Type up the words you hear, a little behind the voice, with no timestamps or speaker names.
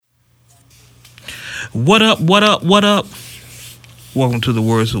What up? What up? What up? Welcome to the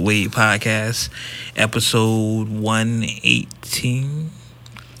Words of Wade podcast, episode 118.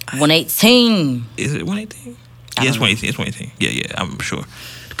 118. Is it 118? Yeah, it's 118. It's 118. Yeah, I'm sure.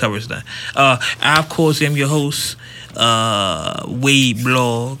 The cover is done. I, of course, am your host, Wade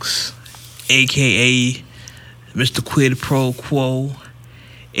Blogs, a.k.a. Mr. Quid Pro Quo,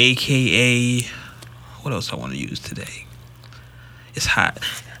 a.k.a. What else I want to use today? It's hot.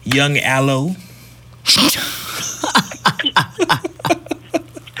 Young Aloe.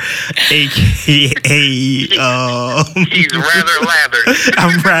 AKA he's rather lathered.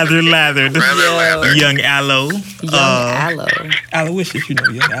 I'm rather lathered. Rather lathered. Young Aloe. Young Aloe. Aloysius, you know,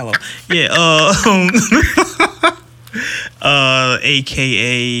 Young Aloe. Yeah,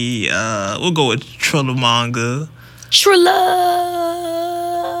 AKA we'll go with Trullamanga. Trilla.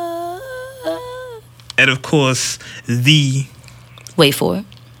 And of course, the Wait for it.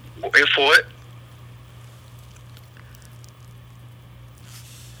 Wait for it.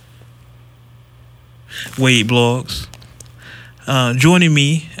 Wade Blogs. Joining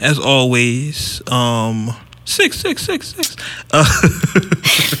me as always, 666.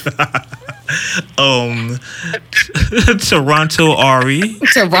 Toronto Ari.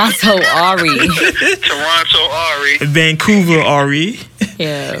 Toronto Ari. Toronto Ari. Vancouver Ari.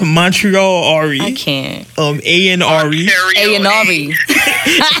 Yeah. Montreal Ari. I can't. A&R Ari. A&R.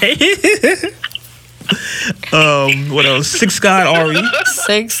 What else? Six God Ari.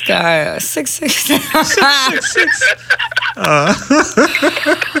 Six guys. Six.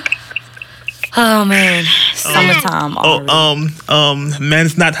 Oh man, summertime Ari.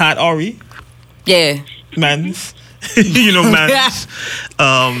 Men's Not Hot Ari. Yeah. Men's. You know men's.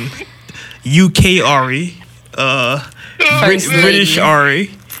 UK Ari. First lady. British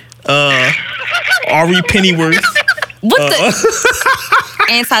Ari. Ari Pennyworth. What the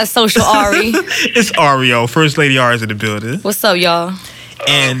antisocial Ari? It's Ario. First Lady Ari is in the building. What's up, y'all?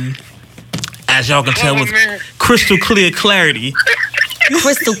 And as y'all can tell with crystal clear clarity.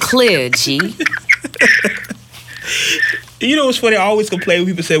 Crystal clear, G. You know what's funny? I always complain when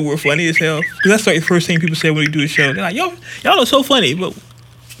people say we're funny as hell. Because that's like the first thing people say when we do a show. They're like, y'all are so funny, but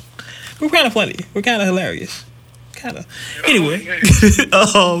we're kind of funny. We're kind of hilarious. Kind of. Anyway.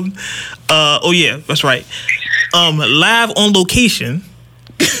 Oh yeah, that's right. Live on location.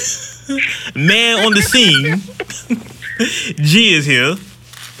 Man on the scene. G is here.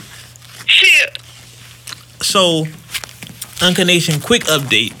 Shit. So, Uncle Nation, quick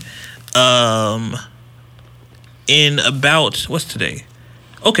update. In about, what's today?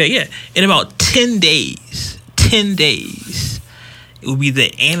 Okay, yeah. In about 10 days, it will be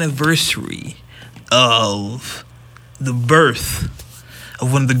the anniversary of the birth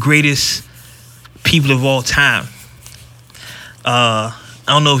of one of the greatest people of all time. I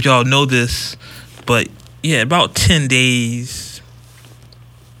don't know if y'all know this, but yeah, about 10 days,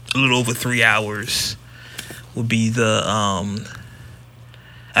 a little over 3 hours, will be the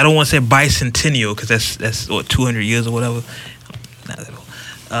I don't want to say bicentennial because that's what 200 years or whatever. Not that old.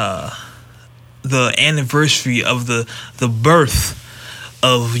 The anniversary of the birth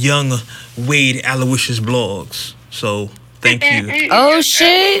of young Wade Aloysius Blogs. So thank you. Oh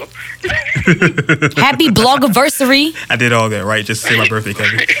shit! Happy blogiversary. I did all that right just to say my birthday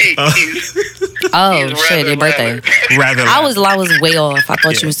coming. Oh He's shit! Your birthday. Rather I was way off. I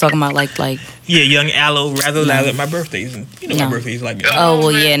thought you was talking about like. yeah, young Aloe. Rather loud. My birthday's my birthday's like Oh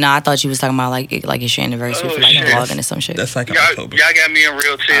well, yeah. No, I thought you was talking about like it's your anniversary for like blogging or some shit. that's like Y'all October. got me in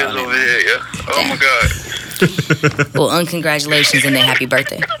real tears over here. Yeah. Oh my god. Well, uncongratulations and then happy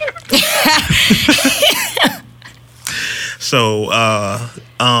birthday. So, I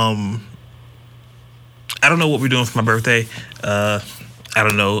don't know what we're doing for my birthday. I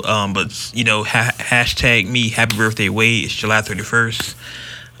don't know. But you know, hashtag me happy birthday Wade. It's July 31st.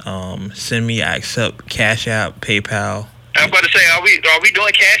 Send me. I accept Cash App, PayPal. I'm about to say, are we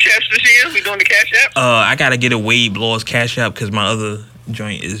doing cash apps this year? We doing the cash app? I gotta get a Wade Blogs Cash App because my other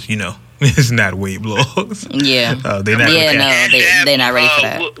joint is, it's not Wade Blogs. Yeah. They're not. Yeah, no, they're not ready for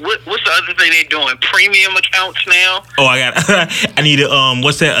that. What's the other thing they doing? Premium accounts now? Oh, I need a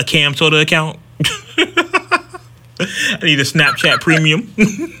what's that? A Cam Soda account. I need a Snapchat Premium.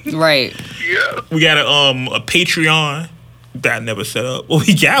 Right. Yeah. We got a Patreon that I never set up. Well,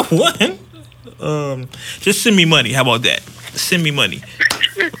 we got one. Just send me money. How about that? Send me money.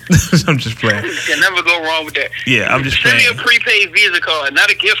 I'm just playing. You can never go wrong with that. Yeah, I'm just Send playing. me a prepaid Visa card, not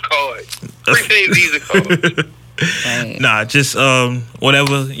a gift card. Prepaid Visa card. Right. Nah, just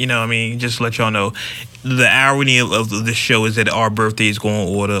whatever, just let y'all know. The irony of the show is that our birthdays go in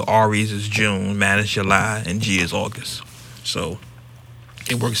order. Ari's is June, mine is July, and G is August. So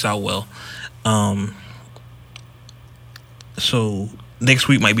It works out well. So next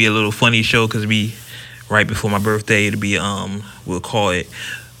week might be a little funny show because it'll be right before my birthday. It'll be we'll call it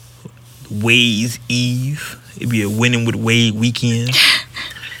Wade's Eve. It'll be a winning with Wade weekend.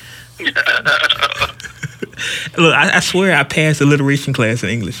 Look, I swear I passed alliteration class in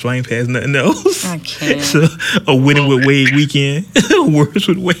English, so I ain't passed nothing else. I can't. So a winning with Wade weekend. Words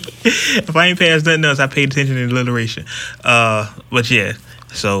with Wade. If I ain't passed nothing else, I paid attention to alliteration. But yeah.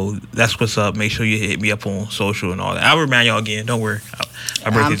 So that's what's up. Make sure you hit me up on social and all that. I'll remind y'all again. Don't worry. My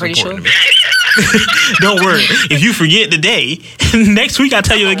birthday's important to me. Don't worry. If you forget today, next week I'll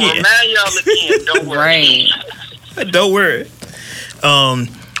tell you again. Remind y'all again. Don't worry. Right. Don't worry.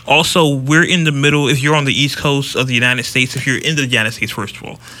 Also, we're in the middle. If you're on the East Coast of the United States, if you're in the United States, first of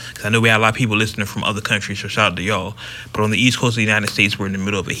all, because I know we have a lot of people listening from other countries, so shout out to y'all. But on the East Coast of the United States, we're in the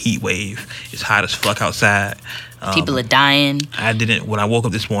middle of a heat wave. It's hot as fuck outside. People are dying. When I woke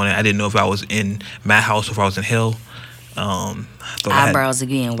up this morning, I didn't know if I was in my house or if I was in hell. Eyebrows are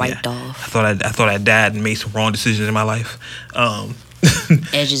getting wiped off. I thought I died and made some wrong decisions in my life.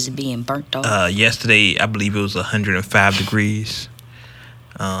 Edges are being burnt off. Yesterday, I believe it was 105 degrees.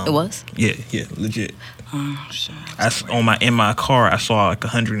 It was? Yeah, legit. Oh, shit. In my car, I saw like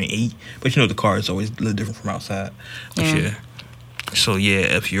 108. But you know the car is always a little different from outside. But yeah. So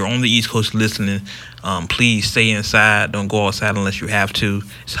yeah, if you're on the East Coast listening, please stay inside. Don't go outside unless you have to.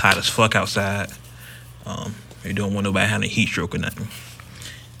 It's hot as fuck outside. You don't want nobody having a heat stroke or nothing.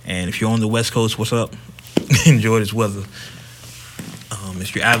 And if you're on the West Coast, what's up? Enjoy this weather.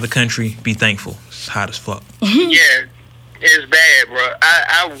 If you're out of the country, be thankful. It's hot as fuck. Yeah, it's bad, bro.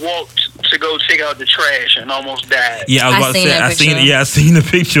 I walked to go take out the trash and almost died. Yeah, I was about to say. I seen the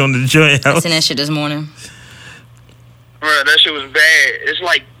picture on the joint house. I seen that shit this morning. Bro, that shit was bad.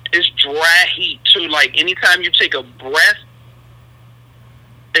 It's dry heat too. Like anytime you take a breath,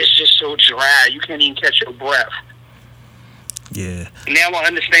 it's just so dry. You can't even catch your breath. Yeah. Now I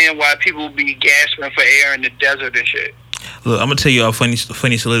understand why people be gasping for air in the desert and shit. Look, I'm gonna tell you a funny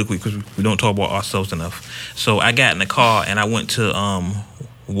soliloquy because we don't talk about ourselves enough. So I got in the car and I went to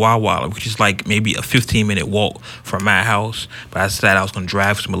Wawa, which is like maybe a 15-minute walk from my house. But I decided I was gonna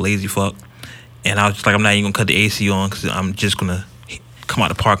drive because I'm a lazy fuck, and I was just like, I'm not even gonna cut the AC on because I'm just gonna come out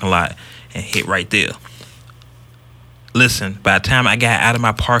the parking lot and hit right there. Listen, by the time I got out of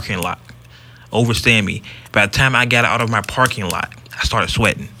my parking lot, overstand me. By the time I got out of my parking lot, I started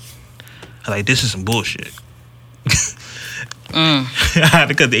sweating. I was like, this is some bullshit. I had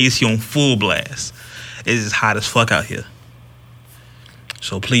to cut the AC on full blast. It is hot as fuck out here.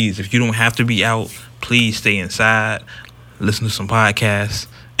 So please, if you don't have to be out, please stay inside. Listen to some podcasts.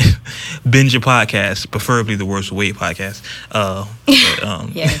 Binge your podcast, preferably the Worst Way podcast.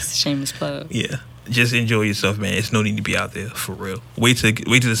 Yes, shameless plug. Yeah. Just enjoy yourself, man. It's no need to be out there, for real. Wait till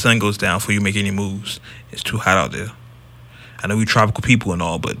the sun goes down before you make any moves. It's too hot out there. I know we tropical people and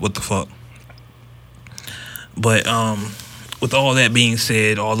all, but what the fuck? But with all that being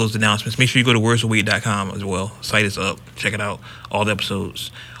said, all those announcements, make sure you go to wordswithwade.com as well. Site is up. Check it out. All the episodes.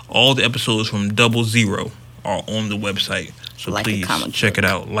 All the episodes from 00 are on the website. So please check it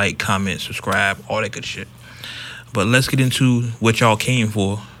out. Like, comment, subscribe, all that good shit. But let's get into what y'all came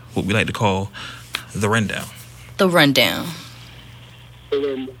for, what we like to call the rundown. The rundown.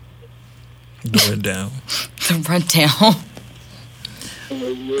 The rundown. The rundown.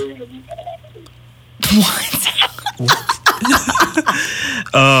 What?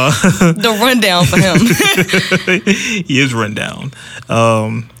 The rundown for him. He is rundown.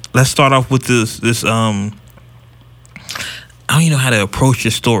 Let's start off with this. I don't even know how to approach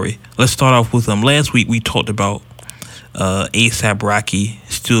this story. Let's start off with last week we talked about A$AP Rocky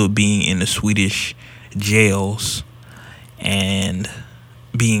still being in the Swedish jails and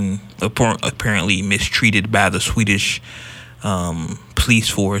being apparently mistreated by the Swedish police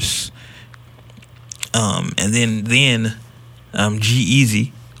force. And then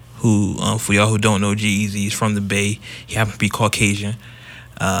G-Eazy, who for y'all who don't know, G-Eazy is from the Bay. He happens to be Caucasian.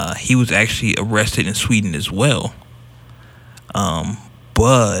 He was actually arrested in Sweden as well.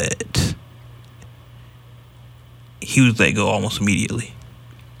 But he was let go almost immediately.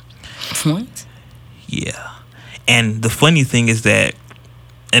 What? Yeah. And the funny thing is that,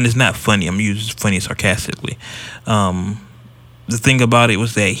 and it's not funny, I'm using funny sarcastically. The thing about it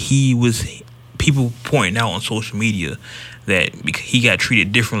was that people pointing out on social media that he got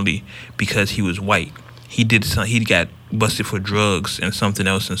treated differently because he was white. He got busted for drugs and something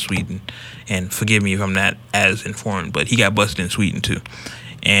else in Sweden. And forgive me if I'm not as informed, but he got busted in Sweden too.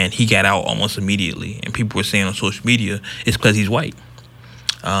 And he got out almost immediately. And people were saying on social media it's because he's white.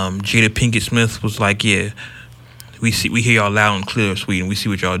 Jada Pinkett Smith was like, yeah, We hear y'all loud and clear, Sweden. We see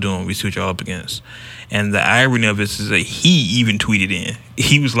what y'all doing. We see what y'all up against. And the irony of this is that he even tweeted in.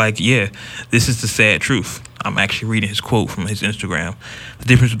 He was like, yeah, this is the sad truth. I'm actually reading his quote from his Instagram. The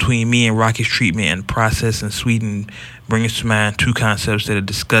difference between me and Rocky's treatment and process in Sweden brings to mind two concepts that are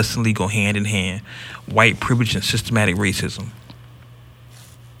disgustingly go hand in hand: white privilege and systematic racism.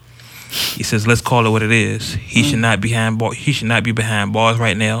 He says, let's call it what it is. He should not be behind bars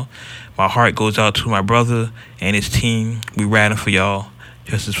right now. My heart goes out to my brother and his team. We riding for y'all.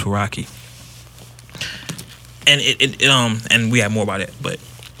 Justice for Rocky. And and we have more about it, but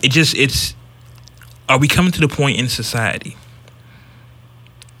it's are we coming to the point in society?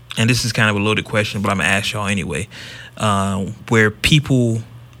 And this is kind of a loaded question, but I'm gonna ask y'all anyway, where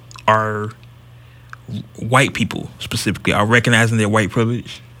white people specifically, are recognizing their white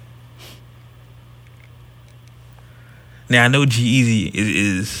privilege. Now I know G-Eazy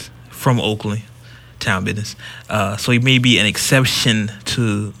is from Oakland, town business, so he may be an exception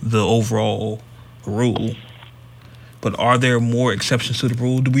to the overall rule. But are there more exceptions to the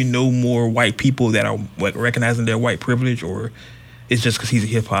rule? Do we know more white people that are recognizing their white privilege, or it's just because he's a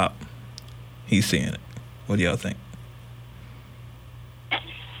hip hop, he's saying it? What do y'all think?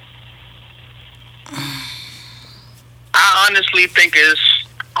 I honestly think it's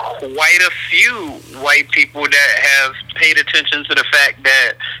quite a few white people that have paid attention to the fact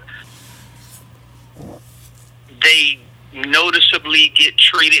that they noticeably get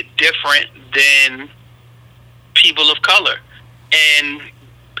treated different than people of color, and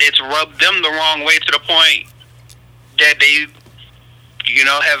it's rubbed them the wrong way to the point that they,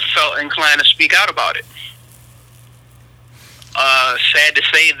 have felt inclined to speak out about it. Sad to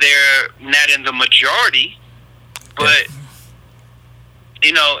say they're not in the majority, but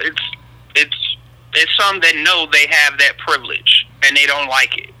it's some that know they have that privilege and they don't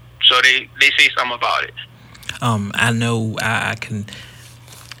like it, so they say something about it. I know I can.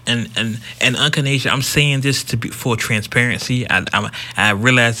 And Uncle Nation, I'm saying this for transparency. I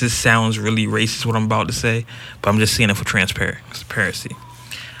realize this sounds really racist, what I'm about to say, but I'm just saying it for transparency.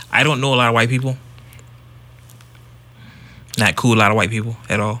 I don't know a lot of white people. Not cool, a lot of white people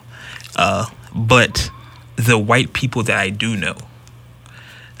at all. But the white people that I do know,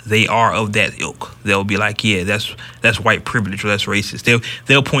 they are of that ilk. They'll be like, yeah, that's white privilege, or that's racist.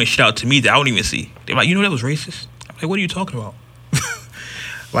 They'll point shit out to me that I don't even see. They're like, that was racist? I'm like, what are you talking about?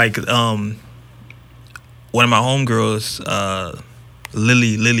 Like, one of my homegirls,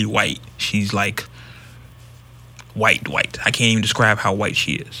 Lily White, she's like white. I can't even describe how white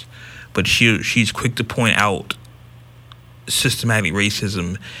she is. But she's quick to point out systematic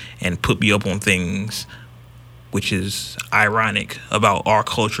racism and put me up on things, which is ironic, about our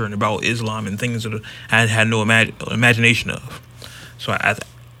culture and about Islam and things that I had no imagination of. So I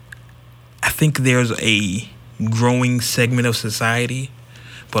think there's a growing segment of society,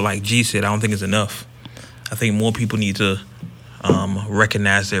 but like G said, I don't think it's enough. I think more people need to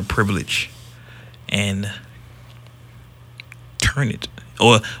recognize their privilege and turn it,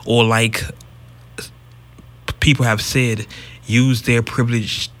 or like people have said, use their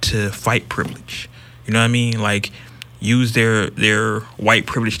privilege to fight privilege. You know what I mean? Like, use their white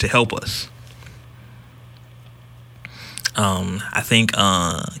privilege to help us. I think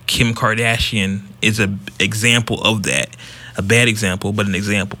Kim Kardashian is an example of that. A bad example, but an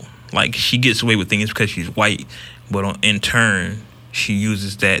example. Like, she gets away with things because she's white, but in turn, she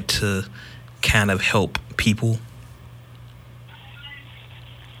uses that to kind of help people.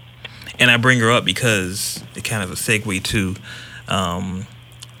 And I bring her up because it kind of a segue to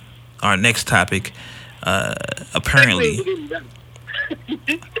our next topic. Apparently,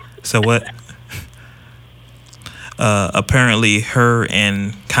 so what? Apparently, her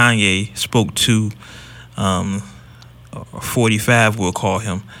and Kanye spoke to 45, we'll call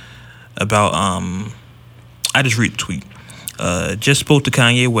him, about I just read the tweet. Just spoke to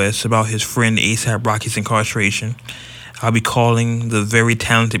Kanye West about his friend A$AP Rocky's incarceration. I'll be calling the very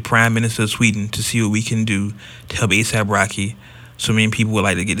talented Prime Minister of Sweden to see what we can do to help A$AP Rocky. So many people would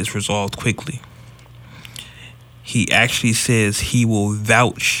like to get this resolved quickly. He actually says he will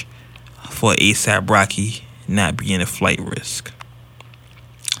vouch for A$AP Rocky not being a flight risk.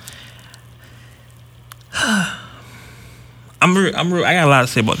 I got a lot to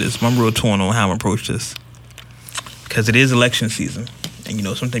say about this, but I'm real torn on how I'm approach this, because it is election season,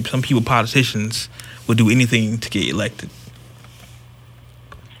 and some people, politicians, will do anything to get elected.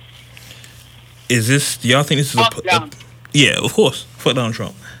 Do y'all think this is yeah, of course, fuck Donald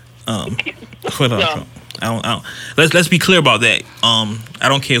Trump. Fuck Donald Trump. I don't. Let's be clear about that. I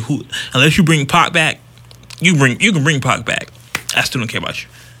don't care who, unless you bring Pac back. You can bring Pac back. I still don't care about you.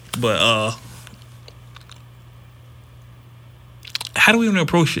 But how do we even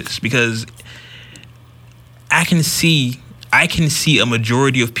approach this? Because I can see a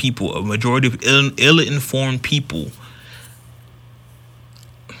majority of people, a majority of ill-informed people,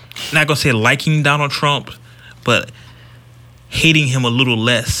 not gonna say liking Donald Trump, but hating him a little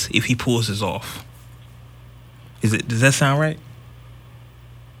less if he pulls this off. Does that sound right?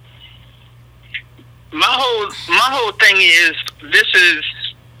 My whole thing is, this is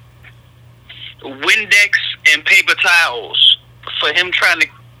Windex and paper towels for him trying to,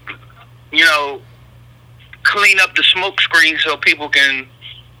 clean up the smoke screen so people can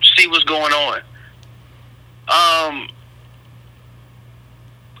see what's going on. I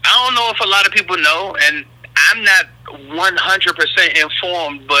don't know if a lot of people know, and I'm not 100%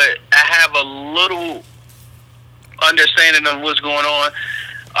 informed, but I have a little understanding of what's going on.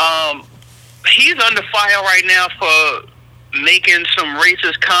 He's under fire right now for making some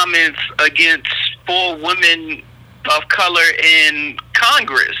racist comments against 4 women of color in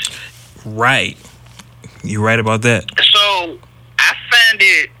Congress. Right. You're right about that. So I find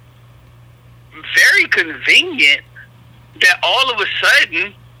it very convenient that all of a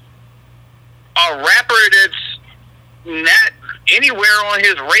sudden a rapper that's not anywhere on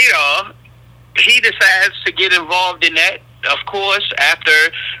his radar, he decides to get involved in that. Of course, after,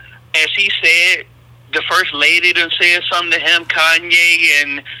 as he said, the first lady done said something to him, Kanye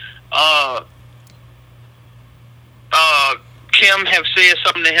and Kim have said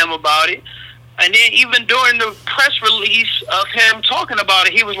something to him about it. And then even during the press release of him talking about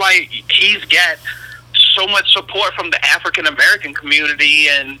it, he was like, he's got so much support from the African American community,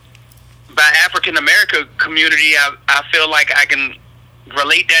 and by African American community, I feel like I can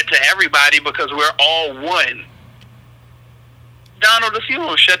relate that to everybody because we're all one. Donald, if you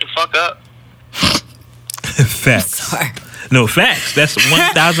don't shut the fuck up. Facts. Sorry. No, facts. That's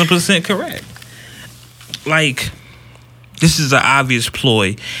 1,000% correct. Like, this is an obvious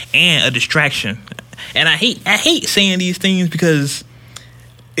ploy and a distraction. And I hate saying these things because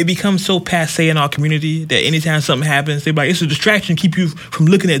it becomes so passe in our community that anytime something happens, they're like, it's a distraction to keep you from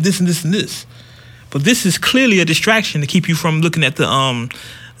looking at this and this and this. But this is clearly a distraction to keep you from looking at the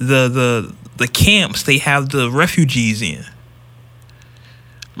camps they have the refugees in.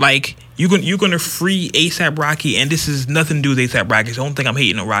 Like, you're gonna free ASAP Rocky, and this is nothing to do with ASAP Rocky. So I don't think I'm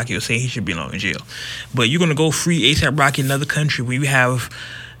hating on Rocky or saying he should be in jail. But you're gonna go free ASAP Rocky in another country where you have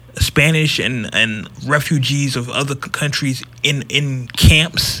Spanish and refugees of other countries in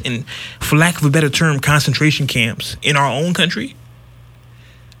camps, and for lack of a better term, concentration camps in our own country.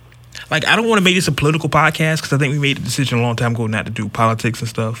 Like, I don't want to make this a political podcast because I think we made the decision a long time ago not to do politics and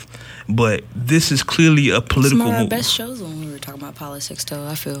stuff. But this is clearly a political move. Some of our best shows when we were talking about politics, though,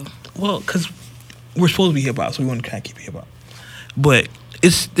 I feel. Well, because we're supposed to be hip-hop, so we want to kind of keep it hip-hop. But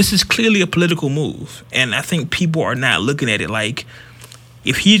this is clearly a political move. And I think people are not looking at it like,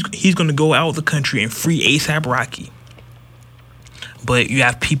 if he's going to go out of the country and free A$AP Rocky, but you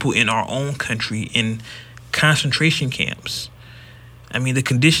have people in our own country in concentration camps. I mean, the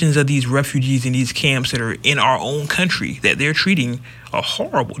conditions of these refugees in these camps that are in our own country that they're treating are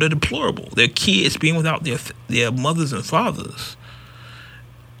horrible. They're deplorable. Their kids being without their mothers and fathers.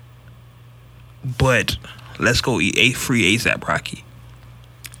 But let's go free A$AP Rocky.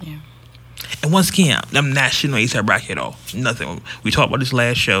 Yeah. And once again, I'm not shitting on A$AP Rocky at all. Nothing. We talked about this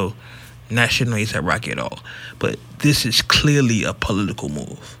last show. Not shitting on A$AP Rocky at all. But this is clearly a political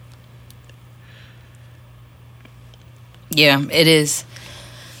move. Yeah, it is.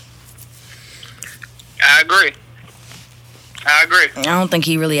 I agree. I don't think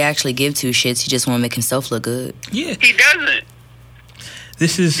he really actually give 2 shits. He just want to make himself look good. Yeah. He doesn't.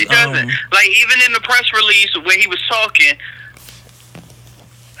 This is... He doesn't. Like, even in the press release where he was talking,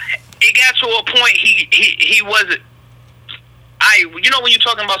 it got to a point he wasn't... when you're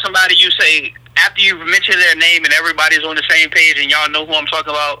talking about somebody, you say, after you mention their name and everybody's on the same page and y'all know who I'm talking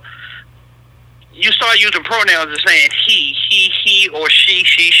about, you start using pronouns and saying he, or she.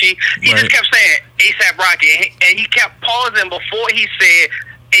 He right. just kept saying A$AP Rocky, and he kept pausing before he said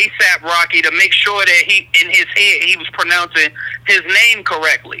A$AP Rocky to make sure that in his head, he was pronouncing his name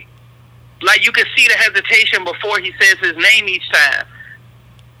correctly. Like, you could see the hesitation before he says his name each time.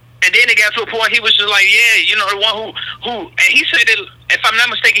 And then it got to a point he was just like, yeah, the one who and he said it, if I'm not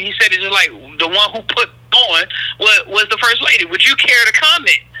mistaken, he said it just like, the one who put on was the first lady. Would you care to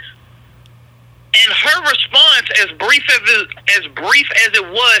comment? And her response, as brief as it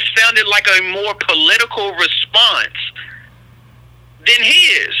was, sounded like a more political response than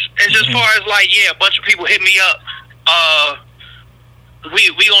his. And as far as like, yeah, a bunch of people hit me up.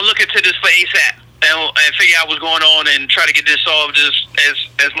 We gonna look into this for ASAP and figure out what's going on and try to get this solved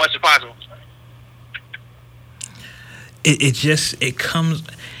as much as possible. it just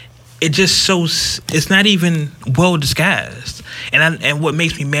it's not even well disguised. And what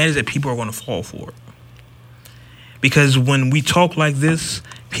makes me mad is that people are going to fall for it. Because when we talk like this,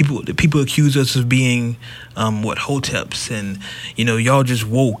 people accuse us of being hoteps, and y'all just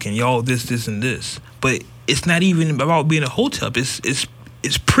woke and y'all this and this. But it's not even about being a hotep. It's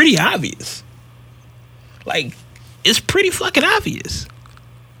pretty obvious. Like, it's pretty fucking obvious.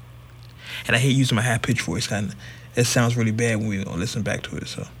 And I hate using my high pitched voice. It sounds really bad when we listen back to it.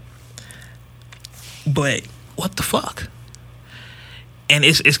 So, but what the fuck? And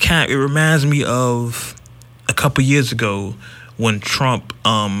it reminds me of a couple years ago when Trump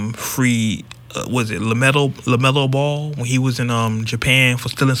freed LaMelo Ball when he was in Japan for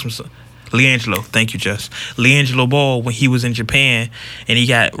stealing some. LiAngelo, thank you, Jess. LiAngelo Ball when he was in Japan and he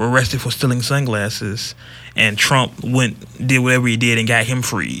got arrested for stealing sunglasses, and Trump did whatever he did and got him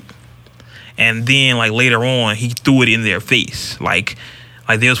freed. And then later on he threw it in their face, like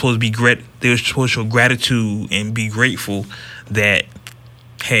they were supposed to show gratitude and be grateful that,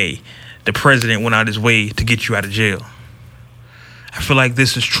 hey, the president went out his way to get you out of jail. I feel like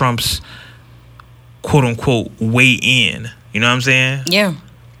this is Trump's quote unquote way in. You know what I'm saying? Yeah,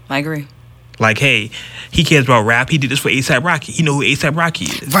 I agree. Like, hey, he cares about rap. He did this for A$AP Rocky. He know who A$AP Rocky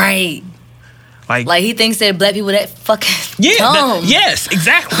is. Right. Like he thinks that black people that fucking dumb. Yes,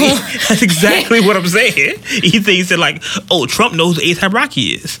 exactly. That's exactly what I'm saying. He thinks that Trump knows who A$AP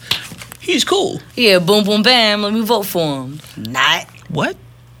Rocky is. He's cool. Yeah, boom, boom, bam. Let me vote for him. Not. What?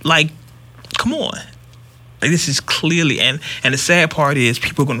 Come on. This is clearly, and the sad part is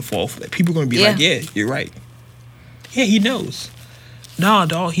people are going to fall for that. People are going to be yeah, you're right. Yeah, he knows. Nah,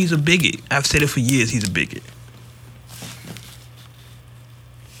 dog, he's a bigot. I've said it for years. He's a bigot.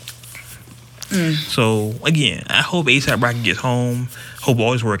 So, again, I hope A$AP Rocky gets home. Hope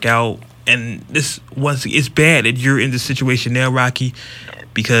always work out. And it's bad that you're in this situation now, Rocky,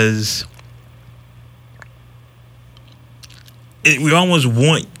 because we almost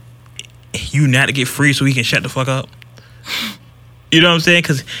want you not to get free so he can shut the fuck up. You know what I'm saying?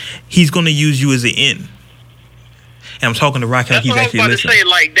 Because he's going to use you as an end. And I'm talking to Rocky like he's actually listening. That's what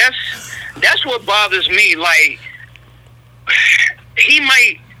I was about to say. That's what bothers me.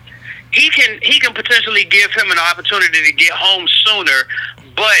 He can potentially give him an opportunity to get home sooner,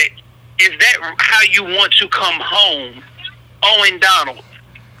 but is that how you want to come home, Owen Donald?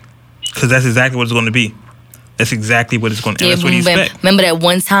 Because that's exactly what it's going to be. That's exactly what it's going to be. That's what he expects. Remember that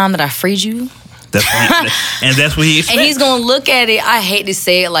one time that I freed you? That's what he expects. And he's going to look at it, I hate to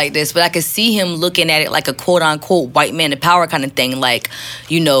say it like this, but I could see him looking at it like a quote-unquote white man in power kind of thing. Like,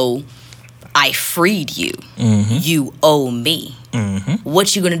 I freed you. Mm-hmm. You owe me. Mm-hmm.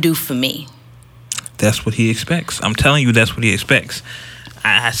 What you going to do for me? That's what he expects. I'm telling you, that's what he expects.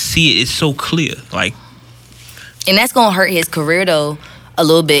 I see it. It's so clear. And that's going to hurt his career, though, a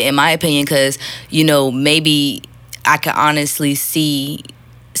little bit, in my opinion, because, maybe I could honestly see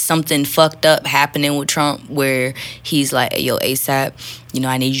something fucked up happening with Trump where he's like, hey, yo, A$AP,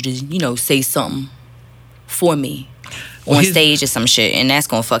 I need you to, say something for me on stage or some shit, and that's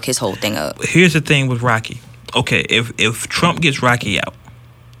going to fuck his whole thing up. Here's the thing with Rocky. Okay, if Trump gets Rocky out,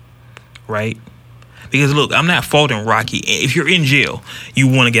 right? Because, look, I'm not faulting Rocky. If you're in jail, you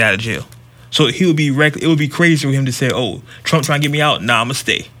want to get out of jail. So it would be crazy for him to say, oh, Trump trying to get me out? Nah, I'm going to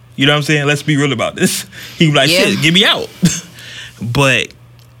stay. You know what I'm saying? Let's be real about this. He'd be like, shit, get me out. But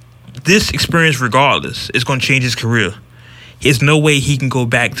this experience, regardless, is going to change his career. There's no way he can go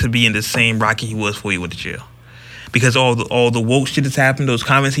back to being the same Rocky he was before he went to jail. Because all the woke shit that's happened, those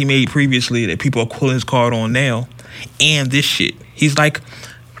comments he made previously that people are pulling his card on now, and this shit. He's like,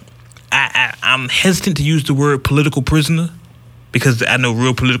 I'm hesitant to use the word political prisoner because I know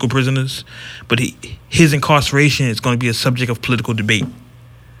real political prisoners, but his incarceration is going to be a subject of political debate.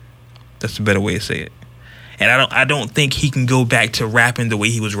 That's the better way to say it. And I don't think he can go back to rapping the way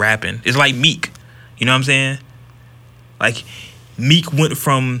he was rapping. It's like Meek. You know what I'm saying? Like, Meek went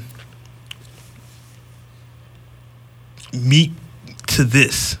from Meek to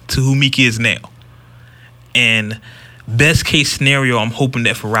who Meek is now. And best case scenario, I'm hoping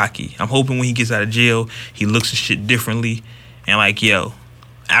that for Rocky. I'm hoping when he gets out of jail, he looks at shit differently. And like, yo,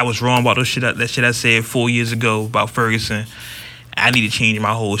 I was wrong about that shit I said 4 years ago about Ferguson. I need to change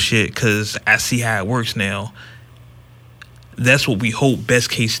my whole shit because I see how it works now. That's what we hope, best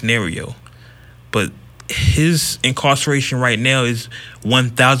case scenario. But his incarceration right now is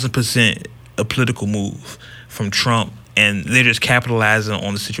 1,000% a political move from Trump, and they're just capitalizing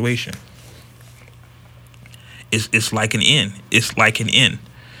on the situation. It's like an end. It's like an end.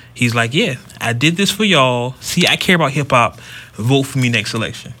 He's like, yeah, I did this for y'all. See, I care about hip-hop. Vote for me next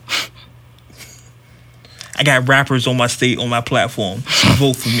election. I got rappers on my platform.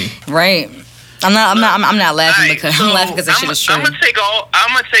 Vote for me. Right. I'm not laughing Right, because so I'm laughing because that shit is true. I'm gonna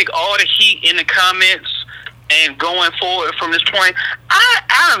take all the heat in the comments and going forward from this point.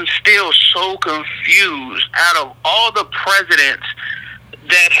 I'm still so confused. Out of all the presidents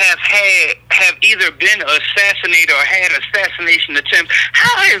that have either been assassinated or had assassination attempts,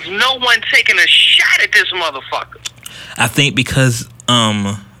 how has no one taken a shot at this motherfucker? I think because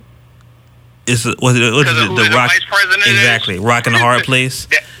it's the Rock, vice president exactly, Rock in the hard place.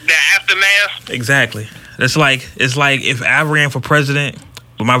 The aftermath. Exactly. It's like if I ran for president,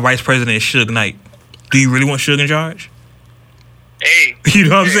 but my vice president is Suge Knight. Do you really want Suge in charge? Hey, you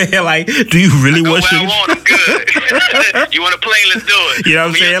know what I'm saying? Like, do you really want Suge? I want him good. You want to play? Let's do it. You know what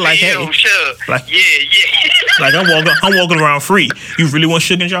I'm saying? Like, hey, like, yeah. Like I'm walking around free. You really want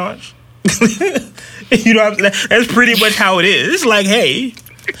Suge in charge? You know, that's pretty much how it is. It's like, hey,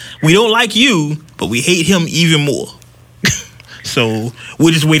 we don't like you, but we hate him even more. So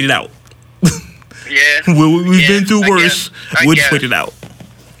we'll just wait it out. Yeah, we've been through worse. We'll just wait it it out.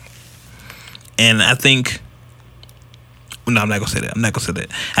 And I think, no, I'm not gonna say that.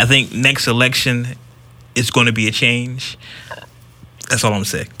 I think next election, it's going to be a change. That's all I'm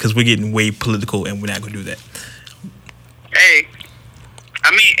saying. Because we're getting way political, and we're not gonna do that. Hey,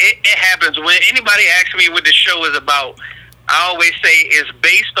 I mean, it happens when anybody asks me what the show is about. I always say it's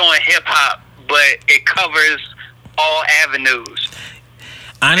based on hip hop, but it covers all avenues.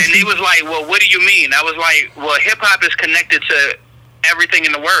 Honestly, and he was like, well, what do you mean? I was like, well, hip hop is connected to everything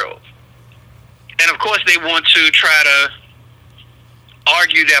in the world. And of course they want to try to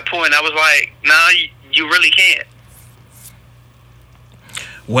argue that point. I was like, no, you really can't.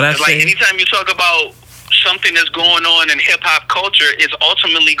 What I say, anytime you talk about something that's going on in hip hop culture, it's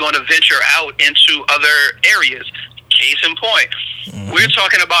ultimately going to venture out into other areas. Case in point, we're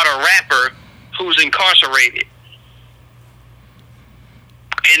talking about a rapper who's incarcerated.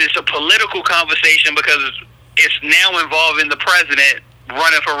 And it's a political conversation because it's now involving the president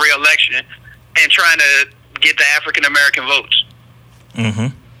running for re-election and trying to get the African American votes.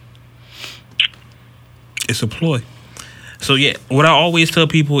 It's a ploy. So yeah, what I always tell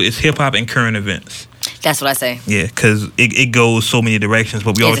people is hip hop and current events. That's what I say. Yeah, because it goes so many directions,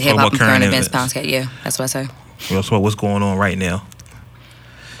 but we always talk about current events. Yeah, that's what I say. We also talk about what's going on right now.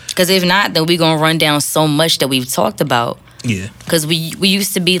 Because if not, then we're going to run down so much that we've talked about. Yeah. Because we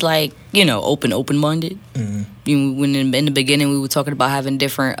used to be like, open-minded. Mm-hmm. When in the beginning we were talking about having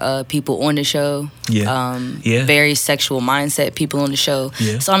different people on the show. Yeah. Very sexual mindset people on the show.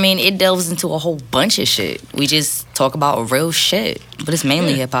 Yeah. So, I mean, it delves into a whole bunch of shit. We just talk about real shit. But it's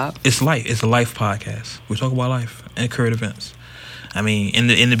mainly hip-hop. It's life. It's a life podcast. We talk about life and current events. I mean, in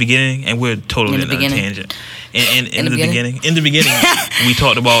the beginning, and we're totally on a tangent. In the beginning, we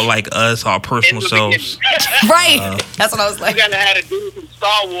talked about like us, our personal selves. Right. That's what I was like. You gotta have a dude from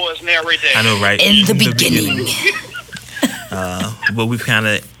Star Wars narrate that. I know, right? In the beginning. But we've kind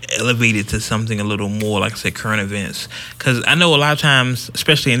of elevated to something a little more, like I said, current events. Because I know a lot of times,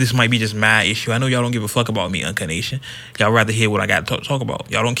 especially, and this might be just my issue, I know y'all don't give a fuck about me, Uncut Nation. Y'all rather hear what I got to talk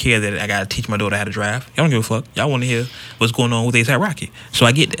about. Y'all don't care that I got to teach my daughter how to drive. Y'all don't give a fuck. Y'all want to hear what's going on with A$AP Rocky. So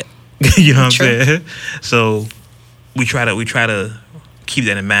I get that. You know what I'm saying? So we try to keep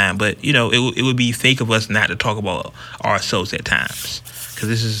that in mind. But, it would be fake of us not to talk about ourselves at times. Because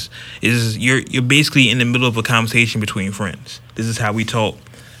this is you're basically in the middle of a conversation between friends. This is how we talk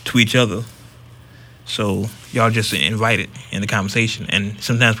to each other. So y'all just invited in the conversation. And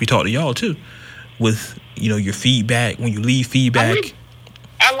sometimes we talk to y'all too with, your feedback, when you leave feedback.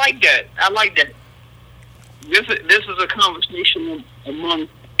 I like that. This is a conversation among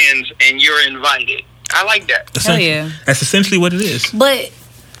friends and you're invited. I like that. Hell yeah. That's essentially what it is. But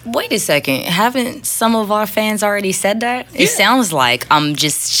wait a second. Haven't some of our fans already said that? It sounds like I'm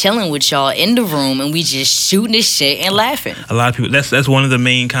just chilling with y'all in the room and we just shooting this shit and laughing. A lot of people, that's one of the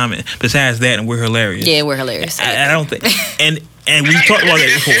main comments. Besides that, and we're hilarious. Yeah, we're hilarious. I don't think, and we've talked about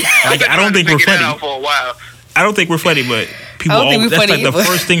that before. Like, I don't think we're funny. For a while. I don't think we're funny, but people always, that's like the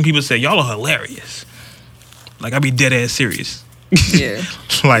first thing people say, y'all are hilarious. Like, I be dead ass serious. Yeah.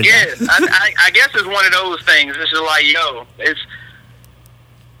 Like, I guess it's one of those things. It's just like,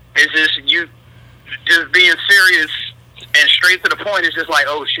 it's just you just being serious and straight to the point. It's just like,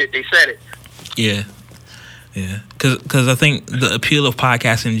 oh shit, they said it. Yeah. Because I think the appeal of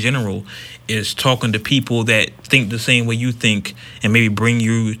podcasts in general is talking to people that think the same way you think and maybe bring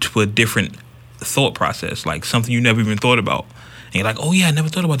you to a different thought process, like something you never even thought about. And you're like, oh yeah, I never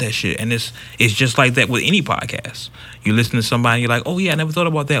thought about that shit. And it's just like that with any podcast. You listen to somebody, you're like, oh yeah, I never thought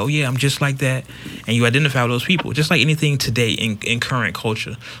about that. Oh yeah, I'm just like that. And you identify with those people. Just like anything today in current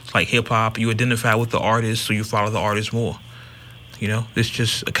culture. It's like hip hop, you identify with the artist, so you follow the artist more. You know, it's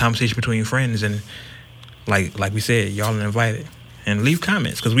just a conversation between friends, and like we said, y'all are invited. And leave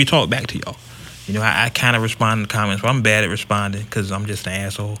comments, because we talk back to y'all. You know, I kind of respond to comments, but I'm bad at responding because I'm just an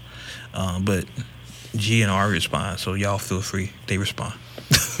asshole. But G and Ari respond, so y'all feel free. They respond.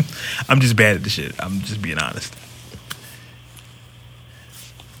 I'm just bad at the shit. I'm just being honest.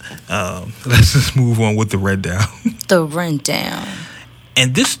 Let's just move on with the rundown. The rundown.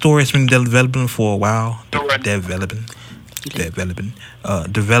 And this story has been developing for a while.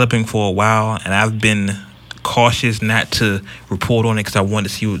 Developing for a while, and I've been cautious not to report on it because I wanted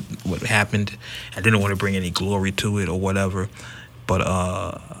to see what happened. I didn't want to bring any glory to it or whatever.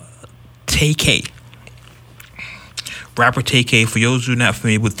 But Tay-K, rapper Tay-K, for those who are not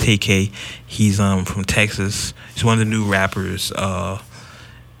familiar with Tay-K, he's from Texas. He's one of the new rappers.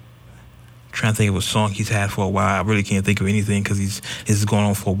 Trying to think of a song he's had for a while. I really can't think of anything because this is going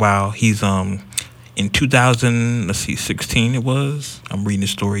on for a while. He's in 2016 it was. I'm reading the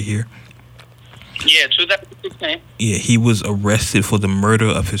story here. Yeah, 2016. Yeah, he was arrested for the murder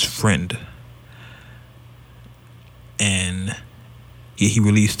of his friend. And yeah, he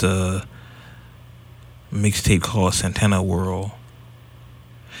released a mixtape called Santana World.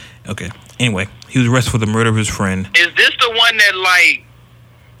 Okay. Anyway, he was arrested for the murder of his friend. Is this the one that, like,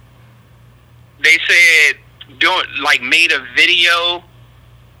 they said made a video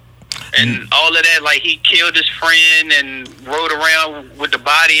and all of that, like he killed his friend and rode around with the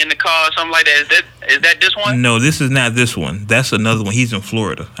body in the car or something like that? Is that this one? No, this is not this one. That's another one. He's in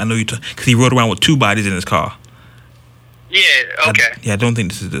Florida. I know you because he rode around with 2 bodies in his car. Yeah, okay. I don't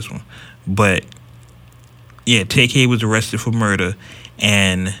think this is this one. But yeah, Tay-K was arrested for murder,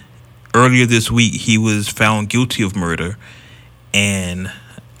 and earlier this week he was found guilty of murder, and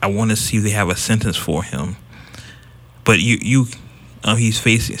I want to see if they have a sentence for him. But he's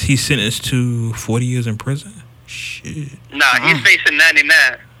sentenced to 40 years in prison. Shit. Nah, he's facing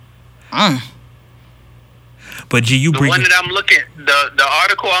 99. But G, you the one that I'm looking, the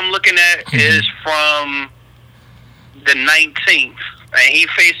article I'm looking at is from the 19th, and he's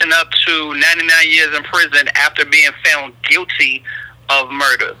facing up to 99 years in prison after being found guilty of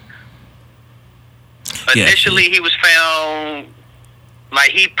murder. Initially, he was found,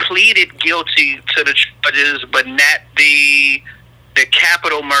 like, he pleaded guilty to the charges, but not the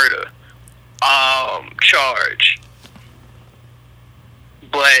capital murder charge.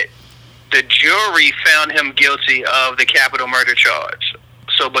 But the jury found him guilty of the capital murder charge.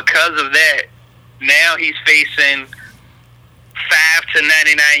 So because of that, now he's facing 5 to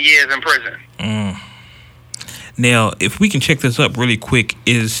 99 years in prison. Now, if we can check this up really quick,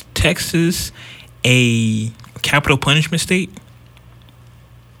 is Texas a capital punishment state?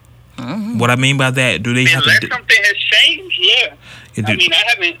 What I mean by that, do they have unless something has changed, yeah. I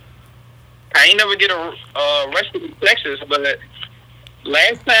mean, I ain't never get arrested in Texas, but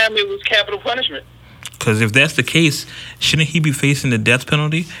last time it was capital punishment. Because if that's the case, shouldn't he be facing the death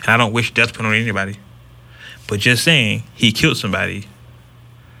penalty? And I don't wish death penalty to anybody, but just saying, he killed somebody.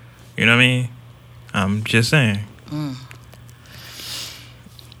 You know what I mean? I'm just saying.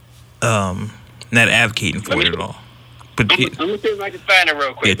 Not advocating for it at all. But let me see if I can find it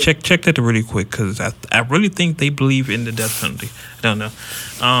real quick. Yeah, check that really quick, because I really think they believe in the death penalty. I don't know.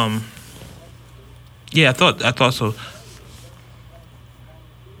 Yeah, I thought so.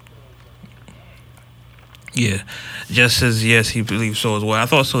 Yeah, just says yes, he believes so as well. I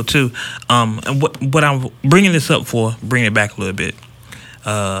thought so too. And what I'm bringing this up for, bring it back a little bit.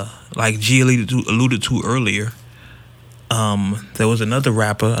 Like G alluded to earlier, there was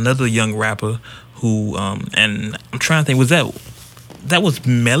another young rapper who, and I'm trying to think, that was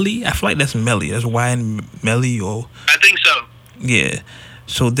Melly? I feel like that's Melly. That's YN Melly, or I think so. Yeah.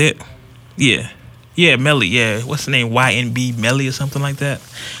 So there, yeah, Melly. Yeah, what's the name? YNB Melly or something like that.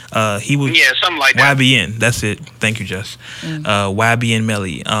 He was something like that. YBN. That's it. Thank you, Jess. YBN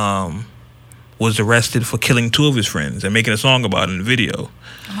Melly was arrested for killing 2 of his friends and making a song about it in the video.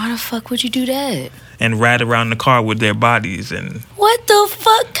 Why the fuck would you do that? And ride around the car with their bodies and. What the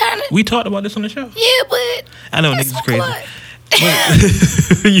fuck kind of? We talked about this on the show. Yeah, but I know niggas crazy.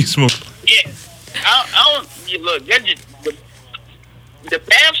 You smoke. Yeah, I don't. Look, that just, the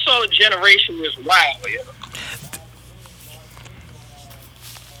bath salt generation is wild. Yeah.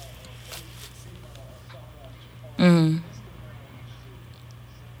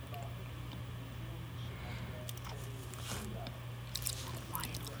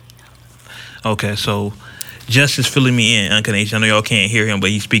 Okay, so Justice filling me in, Uncanation. I know y'all can't hear him, but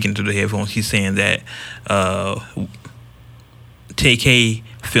he's speaking through the headphones. He's saying that TK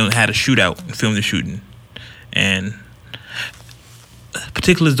had a shootout and filmed the shooting. And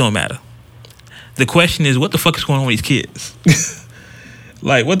particulars don't matter. The question is, what the fuck is going on with these kids?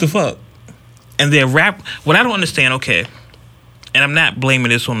 Like, what the fuck? And their rap, what I don't understand, okay, and I'm not blaming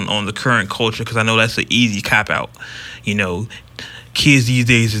this on the current culture because I know that's an easy cop-out. You know, kids these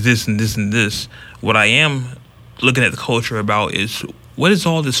days is this and this and this. What I am looking at the culture about is, what is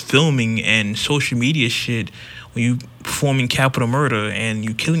all this filming and social media shit when you performing capital murder and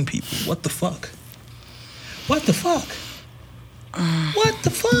you killing people? What the fuck? What the fuck? What the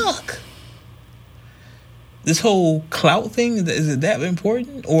fuck? This whole clout thing, is it that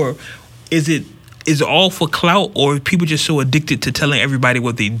important? Or is it all for clout, or are people just so addicted to telling everybody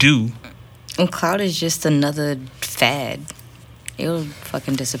what they do? And clout is just another fad. It'll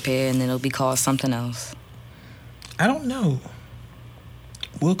fucking disappear and then it'll be called something else. I don't know.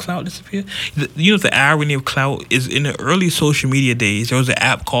 Will clout disappear? You know, the irony of clout is, in the early social media days, there was an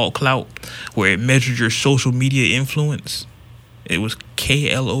app called Clout where it measured your social media influence. It was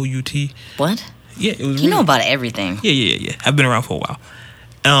KLOUT. What? Yeah, it was. You know about everything. Yeah. I've been around for a while.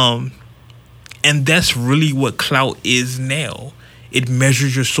 And that's really what clout is now. It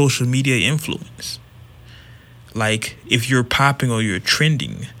measures your social media influence. Like, if you're popping or you're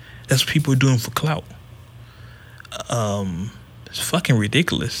trending, that's what people are doing for clout. It's fucking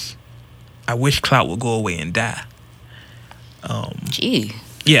ridiculous. I wish clout would go away and die. Gee.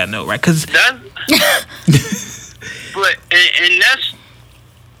 Yeah, no, right? Because but and that's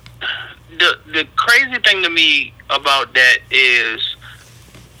the crazy thing to me about that is,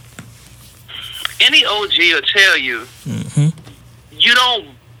 any OG will tell you, you don't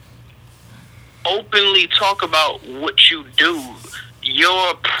openly talk about what you do.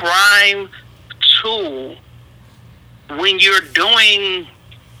 Your prime tool when you're doing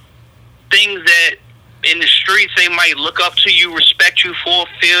things that in the streets they might look up to you, respect you for,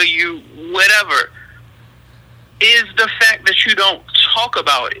 feel you, whatever, is the fact that you don't talk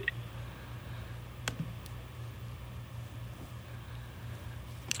about it.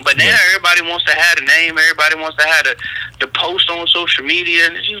 But now everybody wants to have a name. Everybody wants to have the post on social media,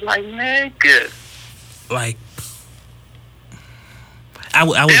 and it's just like, man, good. Like, I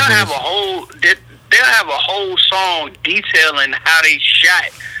was. They'll have a whole song detailing how they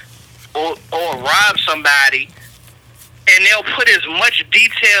shot or robbed somebody, and they'll put as much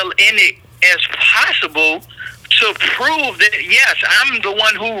detail in it as possible to prove that, yes, I'm the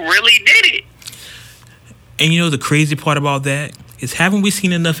one who really did it. And you know the crazy part about that is, haven't we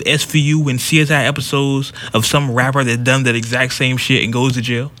seen enough SVU and CSI episodes of some rapper that done that exact same shit and goes to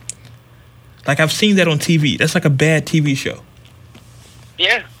jail? Like, I've seen that on TV. That's like a bad TV show.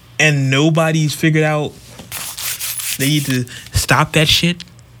 Yeah. And nobody's figured out they need to stop that shit.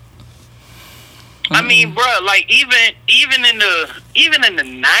 I mean, bro, like even in the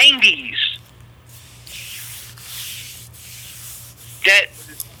 90s, that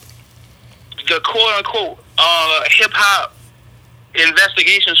the quote unquote hip hop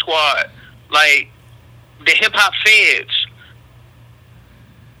investigation squad, like the hip hop feds,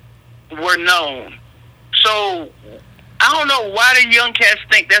 were known. So I don't know why the young cats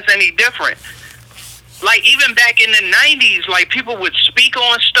think that's any different. Like, even back in the 90s, like, people would speak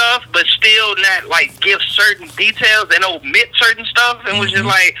on stuff, but still not, like, give certain details and omit certain stuff, and was just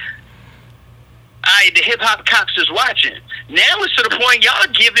like, the hip-hop cops is watching. Now it's to the point y'all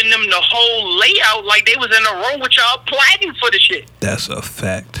giving them the whole layout like they was in a room with y'all plotting for the shit. That's a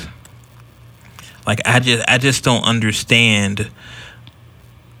fact. Like, I just don't understand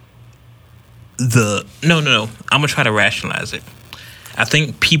No. I'm going to try to rationalize it. I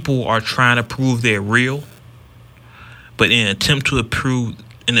think people are trying to prove they're real, but in an attempt to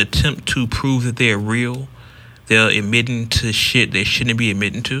prove that they're real, they're admitting to shit they shouldn't be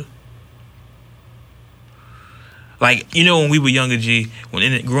admitting to. Like, you know, when we were younger,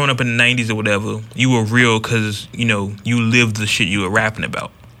 growing up in the 90s or whatever, you were real because, you know, you lived the shit you were rapping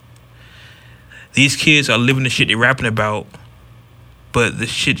about. These kids are living the shit they're rapping about, but the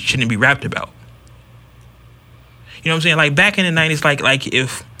shit shouldn't be rapped about. You know what I'm saying? Like, back in the 90s, like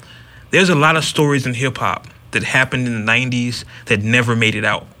if there's a lot of stories in hip-hop that happened in the 90s that never made it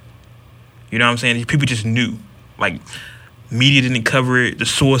out. You know what I'm saying? People just knew. Like, media didn't cover it, the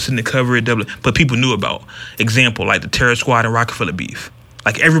source didn't cover it, but people knew about. Example, like the Terror Squad and Rockefeller beef.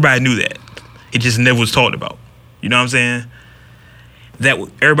 Like, everybody knew that. It just never was talked about. You know what I'm saying? That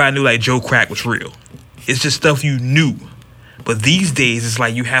everybody knew, like, Joe Crack was real. It's just stuff you knew. But these days, it's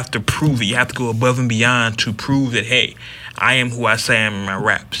like you have to prove it. You have to go above and beyond to prove that, hey, I am who I say I am in my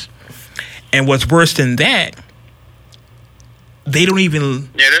raps. And what's worse than that, they don't even.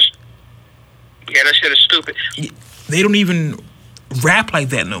 That shit is stupid. They don't even rap like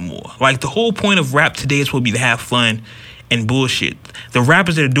that no more. Like, the whole point of rap today is supposed to be to have fun and bullshit. The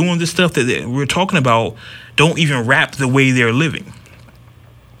rappers that are doing this stuff that we're talking about don't even rap the way they're living.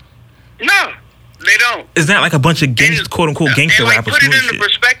 No, they don't. It's not like a bunch of gangster, quote unquote gangster rappers put doing it into shit.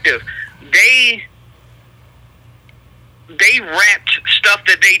 perspective. They rapped stuff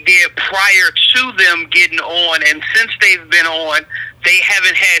that they did prior to them getting on, and since they've been on, they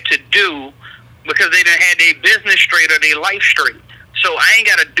haven't had to do because they done had their business straight or their life straight. So I ain't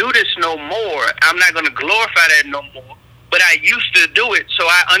got to do this no more. I'm not going to glorify that no more. But I used to do it, so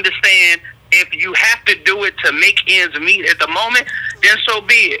I understand if you have to do it to make ends meet at the moment, then so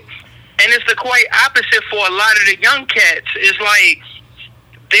be it. And it's the quite opposite for a lot of the young cats. It's like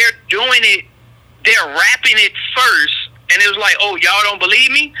they're doing it, they're rapping it first, and it was like, oh, y'all don't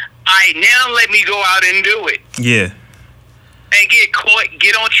believe me? All right, now let me go out and do it. Yeah. And get caught,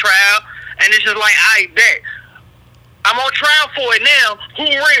 get on trial, and it's just like, I bet. I'm on trial for it now. Who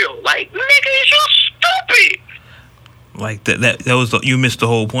real? Like, nigga, is you stupid? Like, that was you missed the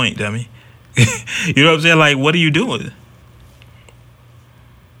whole point, dummy. You know what I'm saying? Like, what are you doing?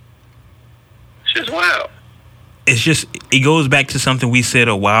 It's just wild. It's just, it goes back to something we said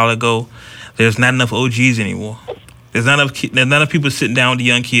a while ago. There's not enough OGs anymore. There's not enough people sitting down with the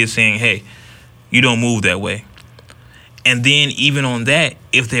young kids saying, hey, you don't move that way. And then even on that,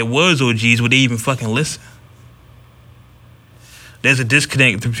 if there was OGs, would they even fucking listen? There's a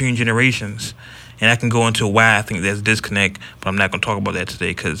disconnect between generations. And I can go into why I think there's a disconnect, but I'm not going to talk about that today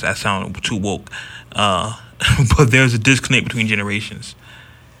because I sound too woke. But there's a disconnect between generations.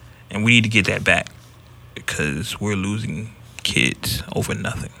 And we need to get that back because we're losing kids over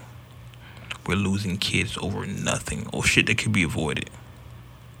nothing. We're losing kids over nothing or shit that could be avoided.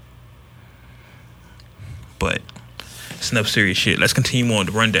 But it's enough serious shit. Let's continue on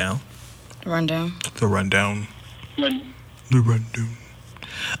the rundown.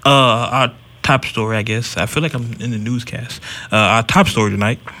 Our top story, I guess. I feel like I'm in the newscast. Our top story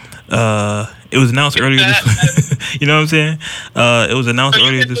tonight. It was announced earlier this week. You know what I'm saying? It was announced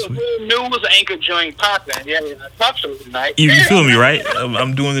earlier this week. News anchor joint popping. Yeah, top story tonight. You feel me, right?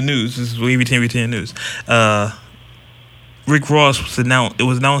 I'm doing the news. This is Wavy 10 News. Rick Ross was announced. It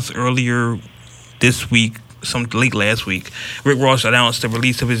was announced earlier this week, late last week. Rick Ross announced the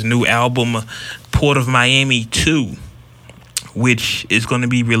release of his new album, Port of Miami 2, which is going to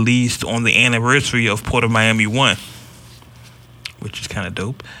be released on the anniversary of Port of Miami 1, which is kind of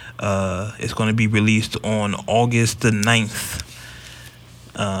dope. It's going to be released on August the 9th.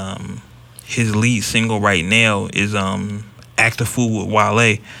 His lead single right now is Act a Fool with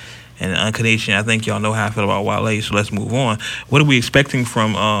Wale. And Unconnation, I think y'all know how I feel about Wale, so let's move on. What are we expecting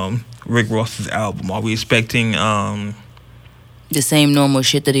from Rick Ross's album? Are we expecting the same normal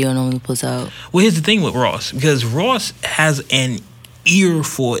shit that he normally puts out? Well, here's the thing with Ross, because Ross has an ear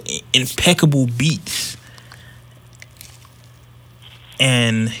for impeccable beats.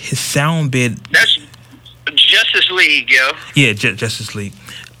 And his sound bed... That's Justice League, yo. Yeah, Justice League.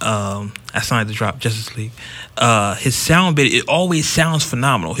 I signed the drop, Justice League. His sound bed, it always sounds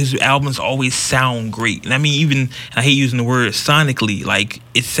phenomenal. His albums always sound great. And I mean, even, I hate using the word sonically, like,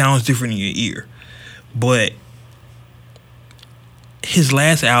 it sounds different in your ear. But his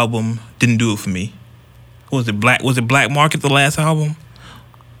last album didn't do it for me. Was it Black Market, the last album?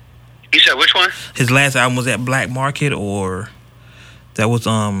 You said which one? His last album was at Black Market, or that was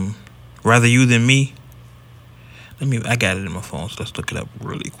Rather You Than Me. I got it in my phone, so let's look it up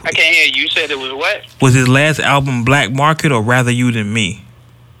really quick. I can't hear you. You said it was what? Was his last album Black Market or Rather You Than Me?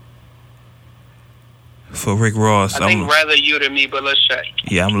 For Rick Ross. I think Rather You Than Me, but let's check.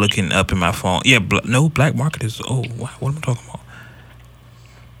 Yeah, I'm looking up in my phone. Yeah, no, Black Market is... Oh, what am I talking about?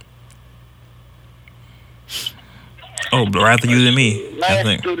 Oh, Rather You Than Me.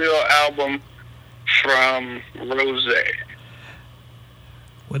 Last studio album from Rose.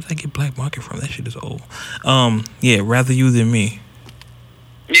 Where did I get Black Market from? That shit is old. Yeah, Rather You Than Me.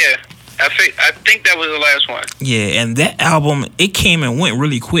 Yeah, I think that was the last one. Yeah, and that album, it came and went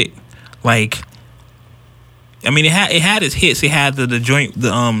really quick. Like, I mean, it had its hits. It had the joint,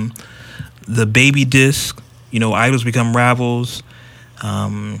 the Baby disc. You know, Idols Become Rivals.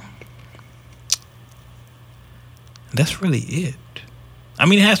 That's really it. I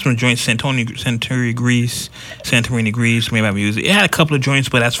mean, it has some joints, Santorini Grease, Made by Music. It had a couple of joints,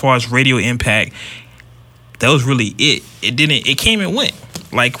 but as far as radio impact, that was really it. It came and went.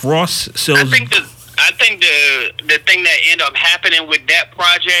 Like Ross sells. I think the thing that ended up happening with that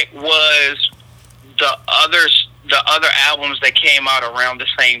project was the other albums that came out around the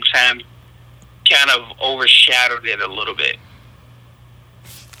same time kind of overshadowed it a little bit.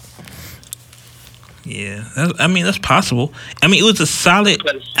 Yeah, that's possible. I mean, it was a solid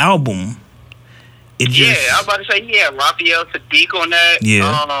album. It just, I was about to say he had Raphael Sadiq on that.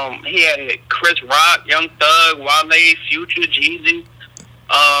 Yeah. He had Chris Rock, Young Thug, Wale, Future, Jeezy,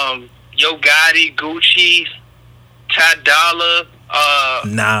 Yo Gotti, Gucci, Ty Dolla,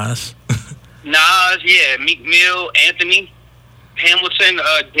 Nas. Nas, yeah, Meek Mill, Anthony Hamilton,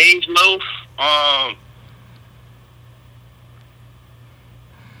 Dave Loaf.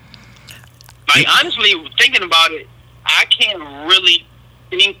 Like, honestly, thinking about it, I can't really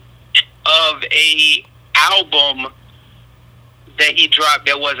think of a album that he dropped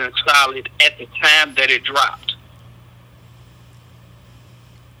that wasn't solid at the time that it dropped.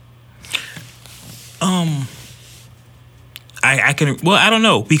 I can, well, I don't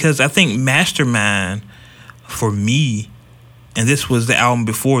know, because I think Mastermind for me, and this was the album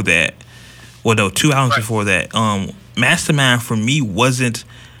before that, well, no, 2 albums before that, Mastermind for me wasn't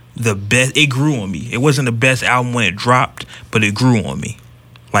the best. It grew on me. It wasn't the best album when it dropped, but it grew on me.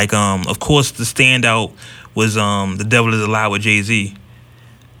 Like, of course, the standout was The Devil Is a Lie with Jay-Z.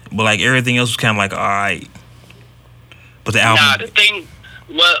 But, like, everything else was kind of like, all right. But the album... Nah, the thing,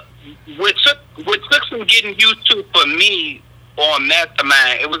 what took some getting used to for me on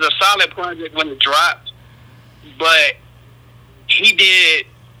Mastermind, it was a solid project when it dropped, but he did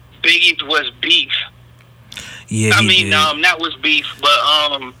Biggie's Was Beef. Yeah, I mean, that was Beef, but,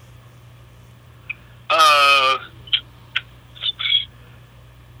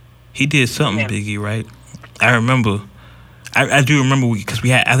 he did something, Biggie, right? I remember. I do remember because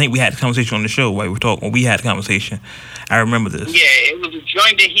I think we had a conversation on the show, right? We had a conversation. I remember this. Yeah, it was a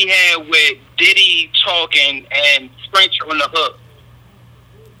joint that he had with Diddy talking and French on the hook.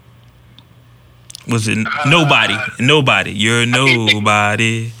 Was it Nobody? Nobody. You're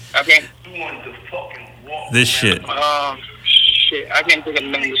nobody. Okay. This shit. Shit. I can't think of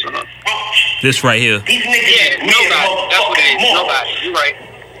the name of the song. This right here. Yeah, Nobody. That's what it is. Nobody. You're right.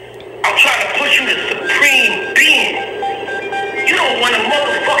 I'm trying to push you to supreme being. You don't want to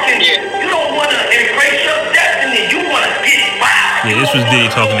motherfucking. You don't want to embrace your destiny. You want to get by. Yeah, this was Diddy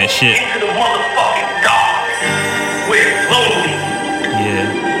talking that shit. Into the motherfucking dark. Where it's lonely. Yeah.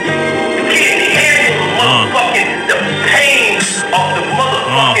 You can't handle the motherfucking the pain of the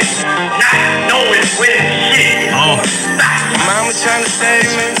motherfucking not knowing when shit is gonna stop. Mama trying to save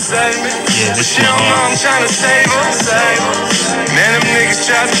me. Yeah, this She shit don't know hard. I'm trying to save her. Man, them niggas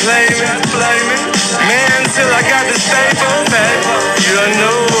try to play me. Man, until I got the paper. You're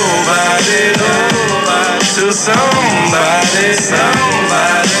nobody. Till somebody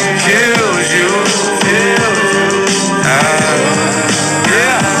kills you.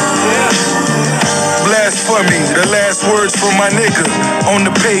 Blasphemy, the last words from my nigga on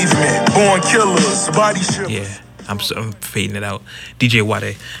the pavement. Born killers, body shit. Yeah, I'm fading it out. DJ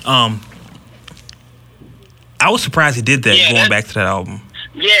Wade. I was surprised he did that. Going back to that album.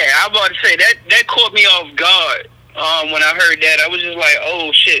 Yeah, I was about to say that caught me off guard. When I heard that, I was just like,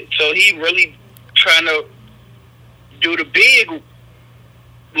 oh shit. So he really trying to do the big,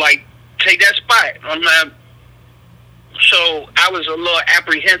 like, take that spot on my. So I was a little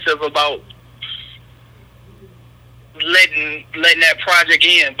apprehensive about letting that project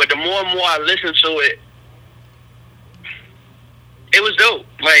in. But the more and more I listened to it, it was dope.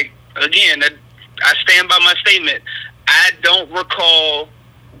 Like, again, I stand by my statement. I don't recall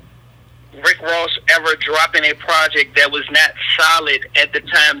Rick Ross ever dropping a project that was not solid at the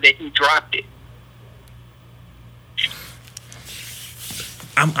time that he dropped it.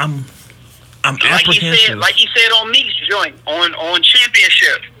 I'm like apprehensive. He said on Meek's joint on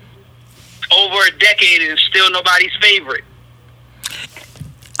Championship, over a decade and still nobody's favorite.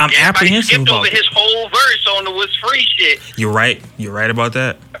 I'm apprehensive skipped about over it. his whole verse on the Was Free shit. You're right. You're right about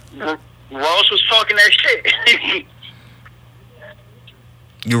that. Ross was talking that shit.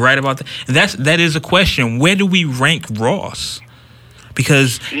 You're right about that. And that is a question. Where do we rank Ross?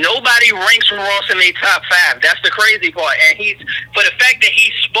 Because nobody ranks Ross in their top 5. That's the crazy part. And for the fact that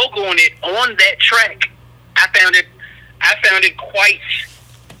he spoke on it on that track, I found it quite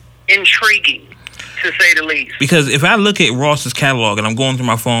intriguing, to say the least. Because if I look at Ross's catalog, and I'm going through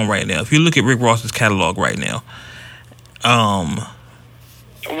my phone right now, if you look at Rick Ross's catalog right now,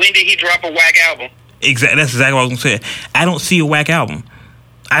 when did he drop a whack album? That's exactly what I was gonna say. I don't see a whack album.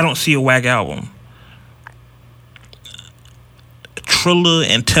 Triller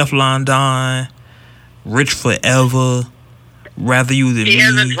and Teflon Don, Rich Forever, Rather You Than Me. He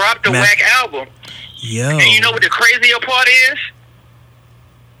hasn't dropped a whack album. Yo. And you know what the crazier part is?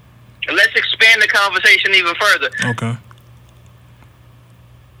 Let's expand the conversation even further. Okay.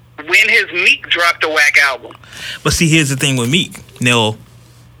 when his Meek dropped a whack album. But see, here's the thing with Meek. Now,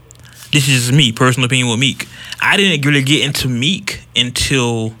 this is just me, personal opinion with Meek. I didn't really get into Meek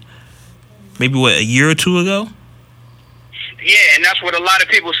until maybe, a year or two ago? Yeah, and that's what a lot of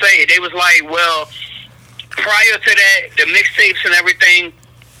people say. They was like, well, prior to that, the mixtapes and everything,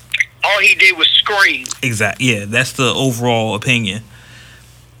 all he did was scream. Exactly. Yeah, that's the overall opinion.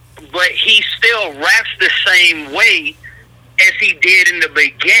 But he still raps the same way as he did in the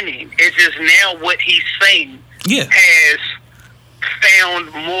beginning. It's just now what he's saying has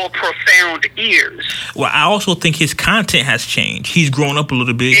found more profound ears. Well, I also think his content has changed. He's grown up a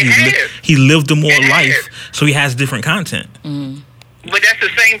little bit. He lived a more life, so he has different content. But that's the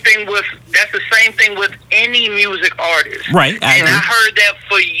same thing with any music artist. Right. I heard that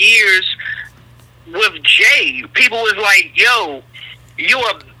for years with Jay. People was like, yo, you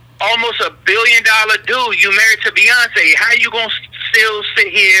are almost $1 billion dude. You married to Beyonce. How you gonna still sit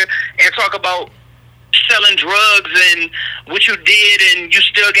here and talk about selling drugs and what you did, and you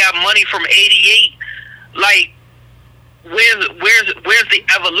still got money from '88? Like, where's the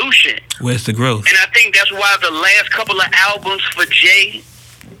evolution? Where's the growth? And I think that's why the last couple of albums for Jay,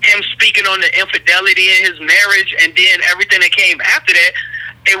 him speaking on the infidelity in his marriage, and then everything that came after that,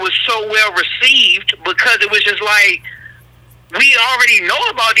 it was so well received, because it was just like, we already know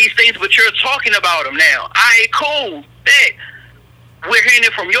about these things, but you're talking about them now. All right, cool. That we're hearing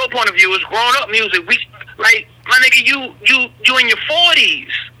it from your point of view. It's grown up music. We like, my nigga, you in your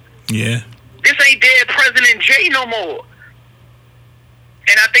 40s. Yeah. This ain't dead President Jay no more.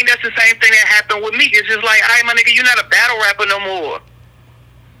 And I think that's the same thing that happened with Meek. It's just like, all right, my nigga, you're not a battle rapper no more.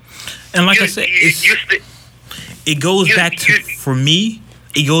 And like I said, it goes back to, for me,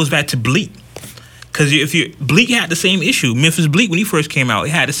 it goes back to Bleak. Because Bleak had the same issue. Memphis Bleak, when he first came out,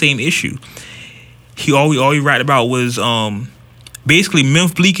 he had the same issue. All he write about was basically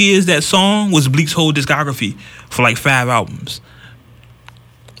Memphis Bleak is, that song was Bleak's whole discography for like 5 albums.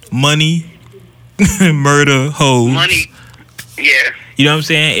 Money, murder, hoes. Money, yeah. You know what I'm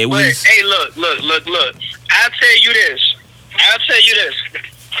saying? Hey, look. I'll tell you this.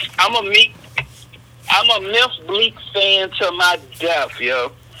 I'm a Memphis Bleak fan to my death,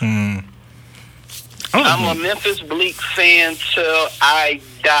 yo. I'm a Memphis Bleak fan till I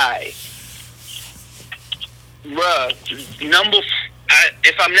die. Bruh,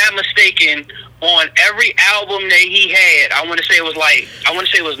 if I'm not mistaken, on every album that he had, I want to say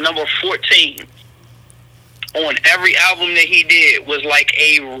it was number 14. On every album that he did was like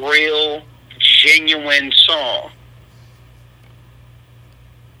a real, genuine song.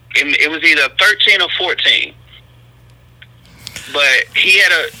 It was either 13 or 14. But he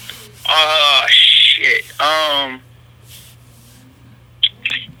had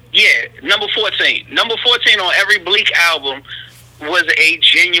number 14. Number 14 on every Bleak album was a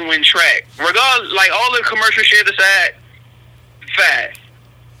genuine track. Regardless, like, all the commercial shit aside, fine.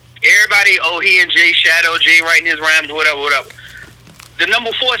 Everybody, he and Jay, Shadow, Jay writing his rhymes, whatever. The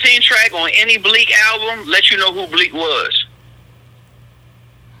number 14 track on any Bleak album lets you know who Bleak was.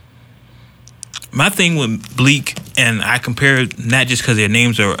 My thing with Bleak, and I compare it not just because their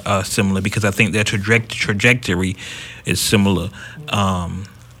names are similar, because I think their trajectory is similar.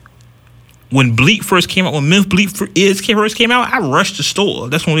 When Bleak first came out, when Memphis Bleak first came out, I rushed the store.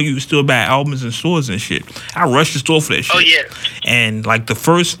 That's when you still buy albums in stores and shit. I rushed the store for that shit. Oh, yeah. And like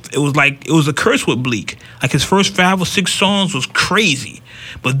it was a curse with Bleak. Like his first 5 or 6 songs was crazy,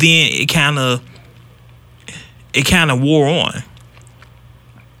 but then it kind of wore on.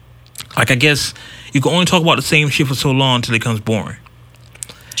 Like, I guess you can only talk about the same shit for so long until it becomes boring.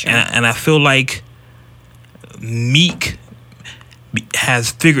 Sure. And I feel like Meek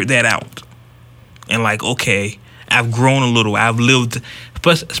has figured that out. And like, okay, I've grown a little. I've lived,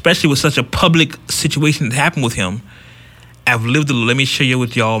 especially with such a public situation that happened with him, I've lived a little. Let me share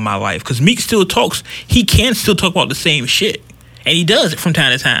with y'all my life. Because Meek still talks. He can still talk about the same shit. And he does it from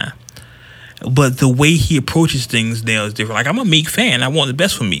time to time. But the way he approaches things now is different. Like, I'm a Meek fan. I want the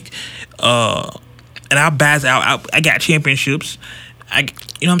best for Meek. And I bazz out. I got championships. You know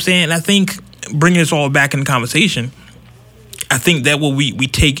what I'm saying? And I think bringing this all back in the conversation, I think that what we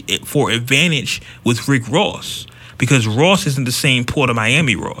take it for advantage with Rick Ross. Because Ross isn't the same Port of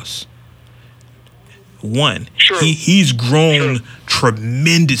Miami Ross. One, he's grown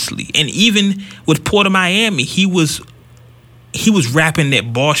tremendously. And even with Port of Miami, he was rapping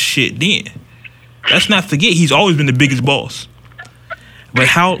that boss shit then. Let's not forget, he's always been the biggest boss. But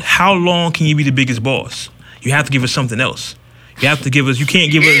how long can you be the biggest boss? You have to give us something else. You have to give us. You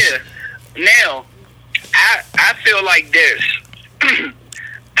can't give us. Now, I feel like this.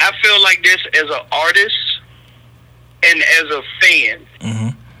 I feel like this as an artist and as a fan. Mm-hmm.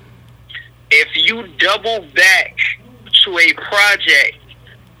 if you double back to a project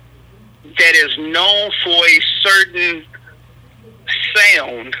that is known for a certain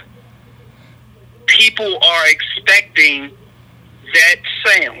sound, people are expecting that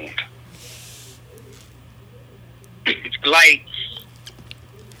sound. Like,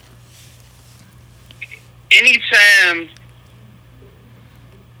 anytime,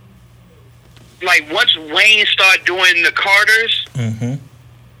 like, once Wayne started doing the Carters,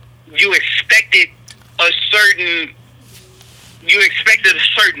 you expected a certain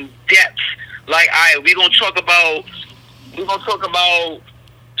depth. Like, all right, we're gonna talk about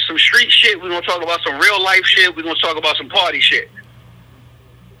some street shit, we're gonna talk about some real life shit, we're gonna talk about some party shit.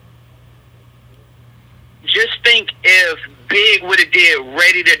 Just think if Big would have did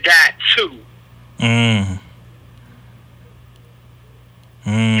Ready to Die 2.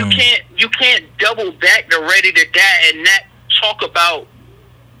 You can't double back to Ready to Die and not talk about,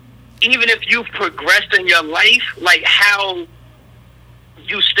 even if you've progressed in your life, like how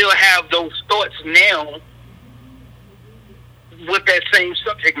you still have those thoughts now with that same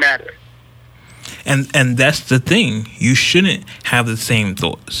subject matter. And that's the thing. You shouldn't have the same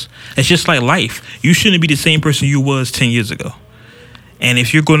thoughts. It's just like life. You shouldn't be the same person you was 10 years ago. And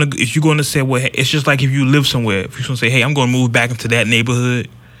if you're gonna say, well, it's just like if you live somewhere. If you're gonna say, hey, I'm gonna move back into that neighborhood,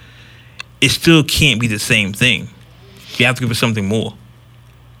 it still can't be the same thing. You have to give it something more.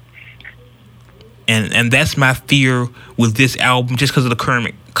 And that's my fear with this album, just because of the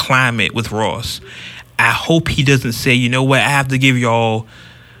current climate with Ross. I hope he doesn't say, you know what, I have to give y'all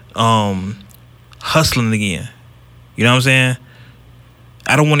Hustling again. You know what I'm saying?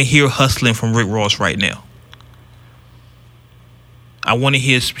 I don't want to hear Hustling from Rick Ross right now. I want to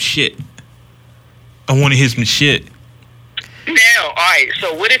hear some shit. Now, all right,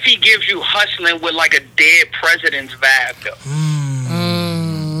 so what if he gives you Hustling with like a Dead President's vibe, though?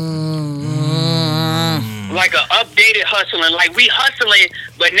 Like an updated Hustling. Like, we hustling,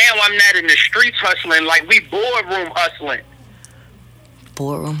 but now I'm not in the streets hustling. Like, we boardroom hustling.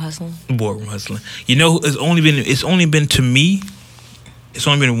 Boardroom hustling? Boardroom hustling. You know, it's only been to me, it's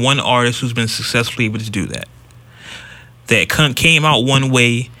only been one artist who's been successfully able to do that. That came out one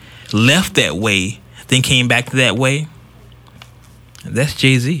way, left that way, then came back to that way. And that's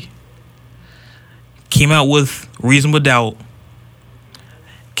Jay-Z. Came out with Reasonable Doubt,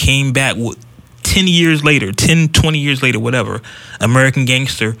 came back with 10 years later, 10, 20 years later, whatever, American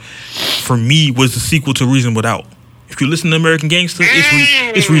Gangster, for me, was the sequel to Reasonable Doubt. If you listen to American Gangster,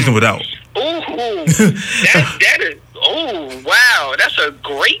 it's Reasonable Doubt. Ooh, that is, oh, wow, that's a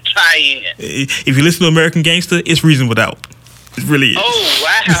great tie-in. If you listen to American Gangster, it's Reasonable Doubt. It really is.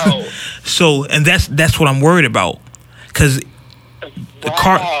 Oh, wow. So, and that's what I'm worried about, because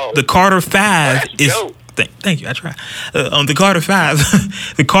the Carter 5 is dope. Thank you. I try. The Carter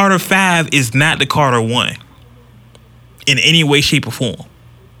 5, the Carter 5 is not the Carter 1 in any way, shape, or form.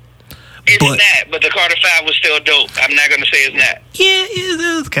 It's not, but the Carter 5 was still dope. I'm not gonna say it's not. Yeah,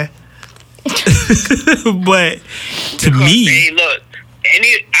 it's okay. But to me, hey,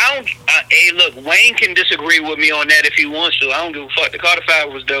 look, Wayne can disagree with me on that if he wants to. I don't give a fuck. The Carter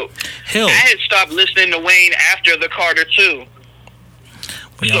 5 was dope. Hell, I had stopped listening to Wayne after the Carter 2.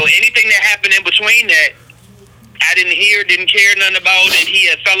 So anything that happened in between that, I didn't care nothing about, and he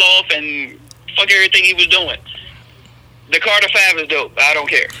had fell off and fuck everything he was doing. The Carter 5 is dope. I don't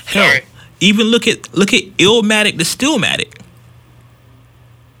care. Hell, sorry. Even look at Illmatic to Stillmatic.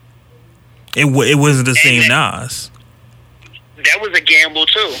 It wasn't the same Nas. That was a gamble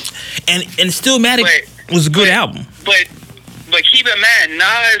too. And Stillmatic was a good album. But keep in mind,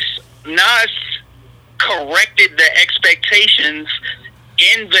 Nas corrected the expectations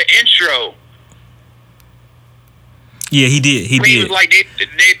in the intro. Yeah, he did. He was like, they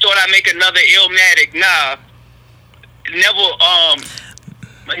thought I'd make another Illmatic. Nah. Never,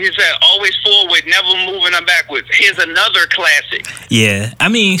 he said, always forward, never moving on backwards. Here's another classic. Yeah, I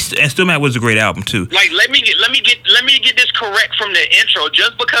mean, and Stillmatic was a great album too. Like, let me get this correct from the intro.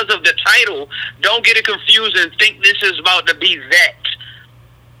 Just because of the title, don't get it confused and think this is about to be that.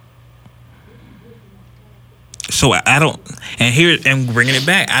 So I don't, and bringing it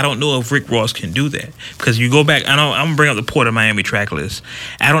back, I don't know if Rick Ross can do that, because you go back. I'm gonna bring up the Port of Miami track list.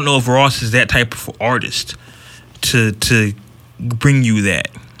 I don't know if Ross is that type of artist to bring you that.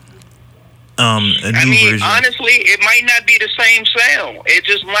 A new version. Honestly, it might not be the same sound. It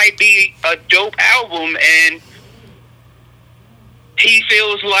just might be a dope album, and he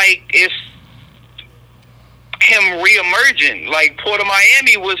feels like it's him reemerging. Like Port of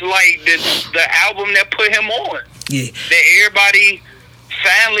Miami was like the album that put him on. Yeah. That everybody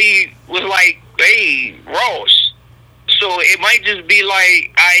finally was like, hey, Ross. So it might just be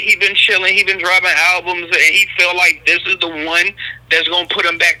like, he been chilling, he been dropping albums, and he feel like this is the one that's gonna put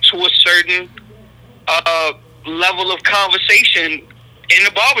him back to a certain level of conversation in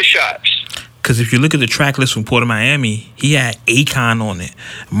the barbershops. Because if you look at the track list from Port of Miami, he had Akon on it,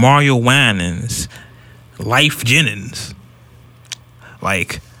 Mario Winans, Life Jennings.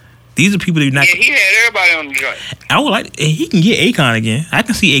 Like, these are people that you're not. Yeah, he had everybody on the joint. I would like. He can get Akon again. I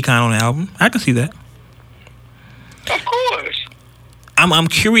can see Akon on the album. I can see that. Of course. I'm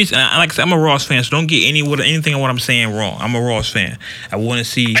curious. Like I said, I'm a Ross fan, so don't get anything of what I'm saying wrong. I'm a Ross fan. I want to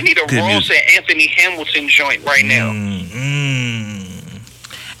see. I need a Ross and Anthony Hamilton joint right now.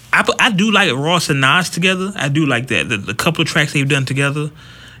 I do like Ross and Nas together. I do like that. The couple of tracks they've done together,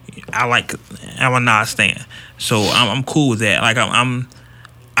 I'm a Nas stan, so I'm cool with that. Like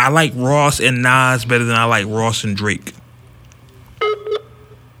I like Ross and Nas better than I like Ross and Drake.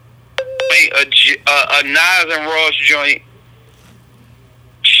 A Nas and Ross joint.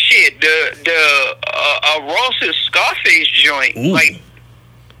 Shit, the Ross's Scarface joint. Ooh. Like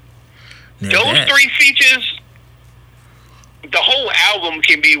those three features, the whole album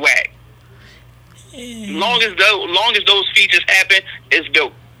can be whack. Long as those features happen, it's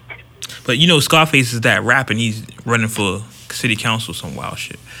dope. But you know, Scarface is that rap, and he's running for city council, some wild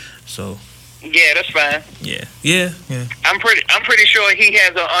shit. So yeah, that's fine. Yeah. I'm pretty sure he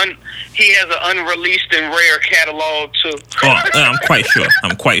has an unreleased and rare catalog too. I'm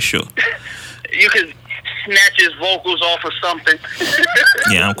quite sure. You can snatch his vocals off of something.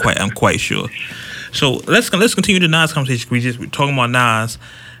 Yeah, I'm quite sure. So let's continue the Nas conversation. We're talking about Nas.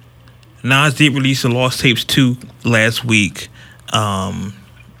 Nas did release the Lost Tapes 2 last week. Uncle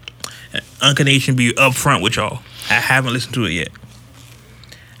Nation, be upfront with y'all. I haven't listened to it yet.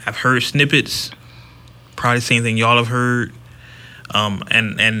 I've heard snippets, probably the same thing y'all have heard.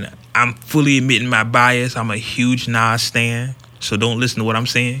 And I'm fully admitting my bias. I'm a huge Nas stan, so don't listen to what I'm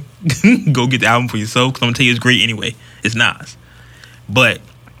saying. Go get the album for yourself, because I'm going to tell you it's great anyway. It's Nas. But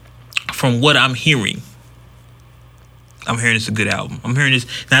from what I'm hearing it's a good album. I'm hearing it's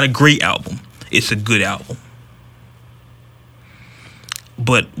not a great album. It's a good album.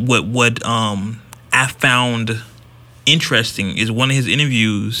 But what I found interesting is one of his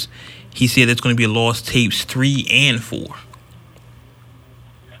interviews, he said there's going to be a Lost Tapes 3 and 4.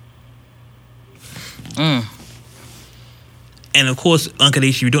 And of course, Uncle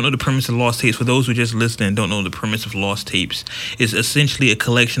Nation, you don't know the premise of Lost Tapes. For those who are just listening and don't know the premise of Lost Tapes, it's essentially a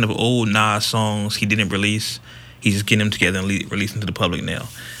collection of old Nas songs he didn't release. He's just getting them together and releasing them to the public now.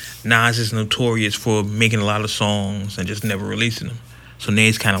 Nas is notorious for making a lot of songs and just never releasing them. So now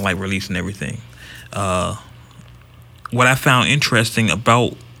he's kind of like releasing everything. What I found interesting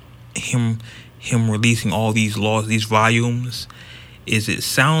about him releasing all these volumes is it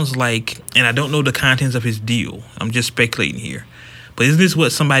sounds like, and I don't know the contents of his deal, I'm just speculating here, but isn't this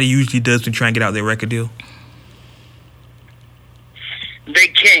what somebody usually does to try and get out their record deal? They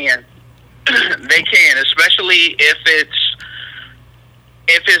can, especially if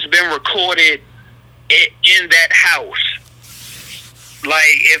it's been recorded in that house.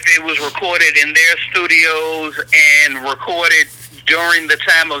 Like if it was recorded in their studios and recorded during the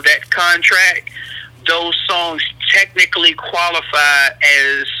time of that contract, those songs technically qualify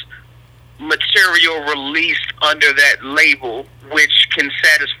as material released under that label, which can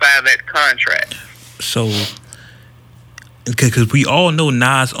satisfy that contract. So, because we all know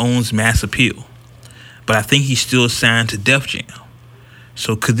Nas owns Mass Appeal, but I think he's still signed to Def Jam.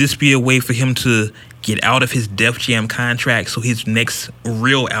 So could this be a way for him to get out of his Def Jam contract so his next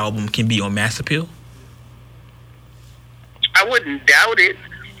real album can be on Mass Appeal? I wouldn't doubt it.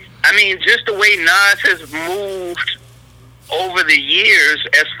 I mean, just the way Nas has moved over the years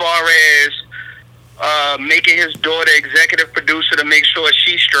as far as making his daughter executive producer to make sure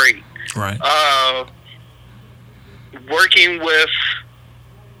she's straight. Right. Working with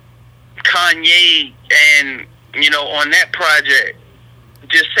Kanye and, on that project,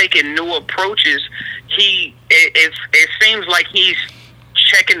 just taking new approaches. It seems like he's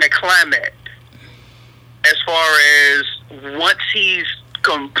checking the climate as far as once he's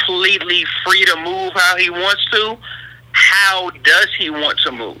completely free to move how he wants to, how does he want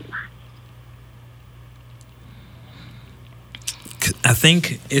to move? I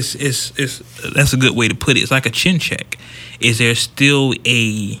think it's that's a good way to put it. It's like a chin check. Is there still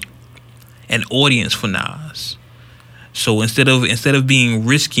an audience for Nas? So instead of being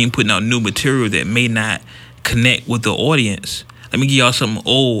risky and putting out new material that may not connect with the audience, let me give y'all something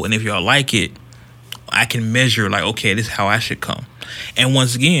old, and if y'all like it, I can measure like, okay, this is how I should come. And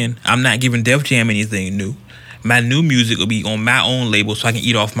once again, I'm not giving Def Jam anything new. My new music will be on my own label so I can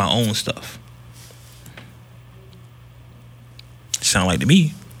eat off my own stuff. sound like to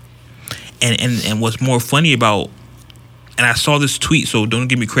me. And what's more funny about, and I saw this tweet, so don't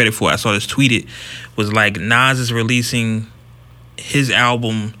give me credit for it. I saw this tweeted, was like Nas is releasing his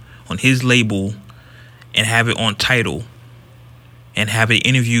album on his label and have it on Tidal and have it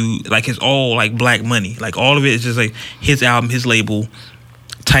interview, like it's all like Black Money. Like all of it is just like his album, his label.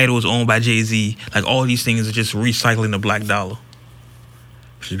 Tidal is owned by Jay-Z. Like all these things are just recycling the black dollar,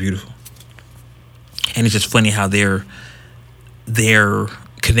 which is beautiful. And it's just funny how their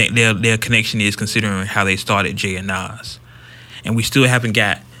connection is, considering how they started, Jay and Nas. And we still haven't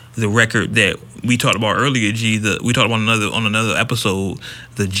got the record that we talked about earlier, G. We talked about on another episode,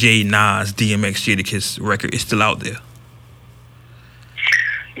 the Jay Nas DMX Jadakiss record is still out there.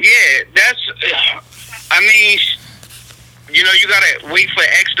 Yeah, that's. I mean, you know, you gotta wait for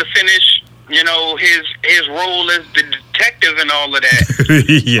X to finish. You know, his role as the detective and all of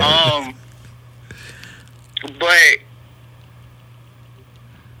that. Yeah. But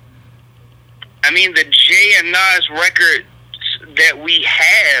I mean, the Jay and Nas records that we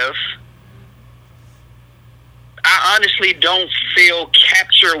have, I honestly don't feel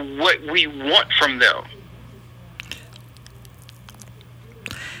capture what we want from them.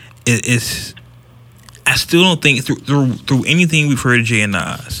 I still don't think through anything we've heard of Jay and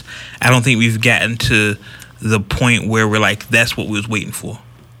Nas, I don't think we've gotten to the point where we're like, that's what we was waiting for.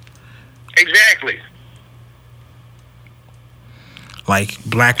 Exactly. Like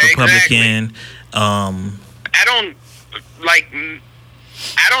Black Republican. I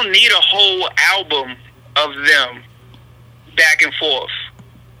don't need a whole album of them back and forth.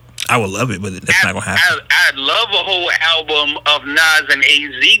 I would love it, but that's not gonna happen. I'd love a whole album of Nas and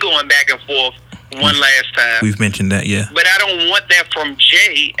AZ going back and forth one last time. We've mentioned that, yeah. But I don't want that from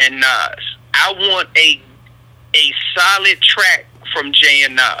Jay and Nas. I want a solid track from Jay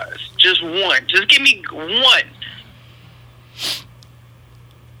and Nas. Just one. Just give me one.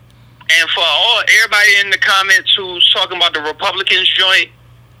 And for everybody in the comments who's talking about the Republicans joint,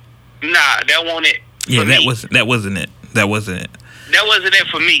 nah, that wasn't it. Yeah, that wasn't it. That wasn't it. That wasn't it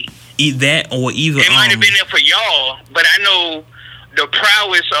for me. That or either it might have been it for y'all, but I know the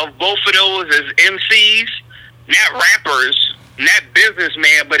prowess of both of those as MCs, not rappers, not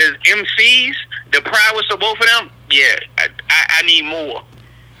businessmen, but as MCs, the prowess of both of them, yeah, I need more.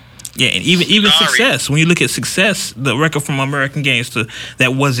 Yeah, and even Success. When you look at Success, the record from American Gangster,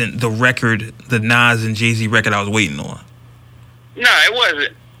 that wasn't the record, the Nas and Jay-Z record I was waiting on. No, it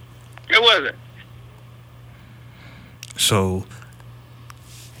wasn't. It wasn't. So,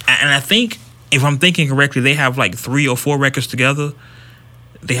 and I think, if I'm thinking correctly, they have like 3 or 4 records together.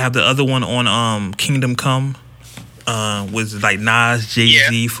 They have the other one on Kingdom Come, with like Nas,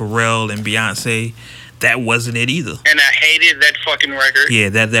 Jay-Z, Pharrell, and Beyonce. That wasn't it either. And I hated that fucking record. Yeah,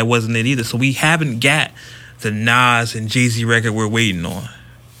 that wasn't it either. So we haven't got the Nas and Jay-Z record we're waiting on.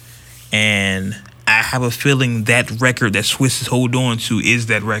 And I have a feeling that record that Swiss is holding on to is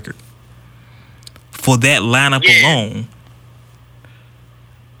that record. For that lineup alone.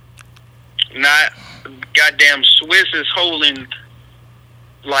 Not goddamn Swiss is holding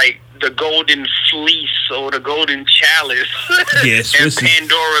like the golden fleece or the golden chalice in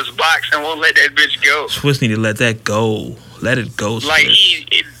Pandora's box and won't let that bitch go. Swiss need to let that go. Let it go, Swiss. Like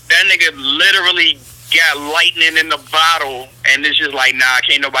that nigga literally got lightning in the bottle and it's just like, nah,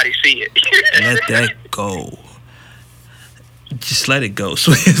 can't nobody see it. Let that go. Just let it go.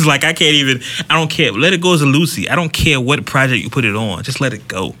 So it's like I don't care. Let it go as a Lucy. I don't care what project you put it on. Just let it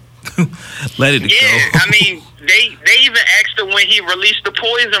go. Let it go. Yeah, I mean, they even asked him when he released the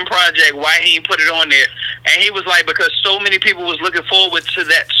Poison project why he didn't put it on there. And he was like, because so many people was looking forward to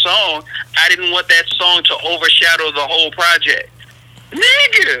that song, I didn't want that song to overshadow the whole project.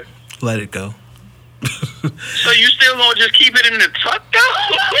 Nigga. Let it go. So you still gonna just keep it in the tuck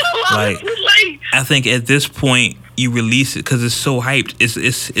though? Like, I think at this point you release it because it's so hyped.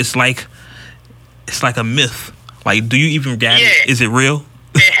 It's like a myth. Like, do you even get it? Is it real?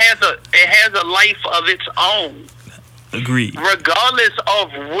 It has a life of its own. Agreed. Regardless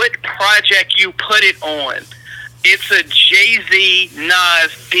of what project you put it on, it's a Jay-Z,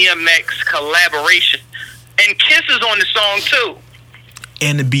 Nas, DMX collaboration, and Kiss is on the song too.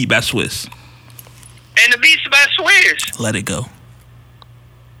 And the beat by Swiss. And the beats by Swiss. Let it go.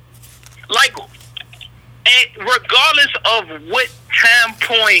 Like, regardless of what time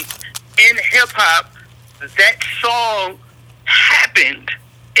point in hip hop that song happened,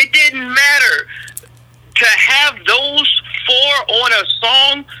 it didn't matter. To have those 4 on a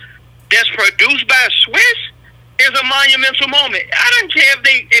song that's produced by Swiss is a monumental moment. I don't care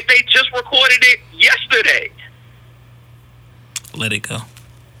if they just recorded it yesterday. Let it go.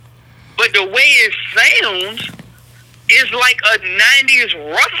 But the way it sounds is like a 90s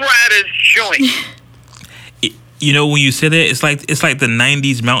Rough Riders joint. You know, when you say that, it's like the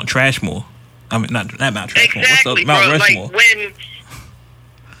 90s Mount Trashmore. I mean, not Mount Trashmore. Exactly, What's the Mount bro. Rushmore? Like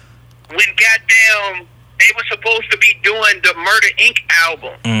when goddamn they were supposed to be doing the Murder Inc.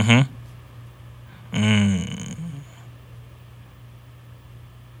 album.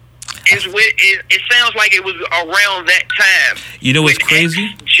 It sounds like it was around that time. You know what's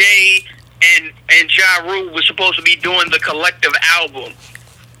crazy? Jay and Ja Rule was supposed to be doing the collective album.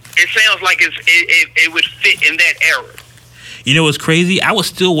 It sounds like it would fit in that era. You know what's crazy? I would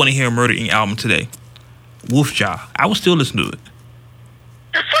still want to hear a Murder Inc. album today. Wolfjaw. I would still listen to it.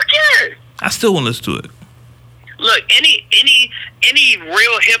 Fuck yeah. I still want to listen to it. Look, any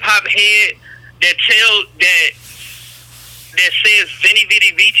real hip hop head that says Veni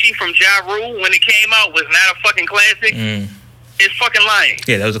Vidi Vici from Ja Rule when it came out was not a fucking classic is fucking lying.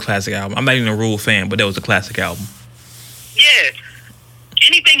 Yeah, that was a classic album. I'm not even a Rule fan, but that was a classic album. Yeah.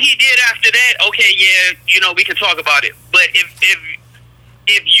 Anything he did after that, okay, yeah, you know, we can talk about it. But if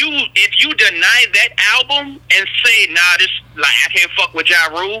you deny that album and say, nah, this, like, I can't fuck with Ja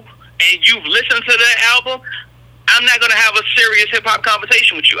Rule, and you've listened to that album, I'm not gonna have a serious hip hop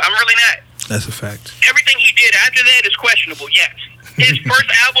conversation with you. I'm really not. That's a fact. Everything he did after that is questionable. Yes, his first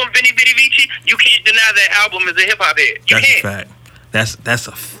album, Veni Vidi Vici, you can't deny that album as a hip hop head. You That's can't. a fact. That's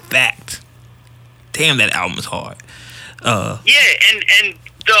a fact. Damn, that album is hard. Yeah, and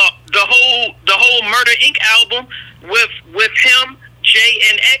the whole Murder Inc. album with him, Jay,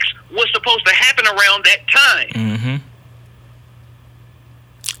 and X was supposed to happen around that time.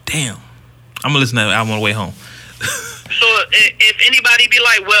 Damn, I'm gonna listen to that album on the way home. So if anybody be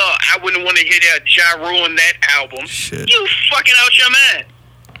like, well, I wouldn't want to hear that Ja Rule in that album, Shit. you fucking out your mind.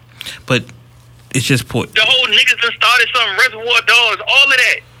 But it's just put. The whole niggas that started some Reservoir Dogs, all of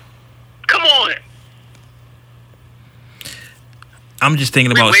that. Come on. I'm just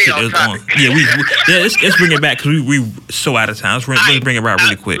thinking about shit that's on. Yeah, let's bring it back because we so out of time. Let's bring it back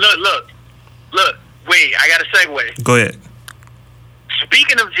really quick. Look. Wait, I got a segue. Go ahead.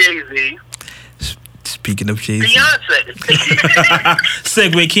 Speaking of Jay-Z. Beyonce.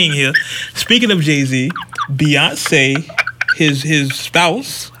 Segue King here. Speaking of Jay-Z, Beyonce, his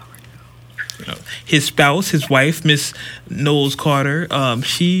spouse, his wife, Miss Knowles Carter.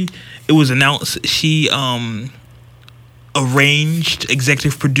 It was announced she arranged,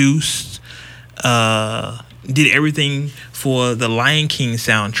 executive produced, did everything for the Lion King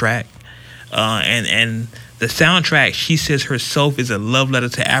soundtrack, and the soundtrack, she says herself, is a love letter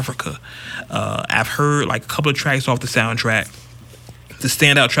to Africa. I've heard like a couple of tracks off the soundtrack. The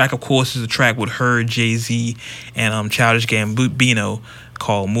standout track, of course, is a track with her, Jay-Z, and Childish Gambino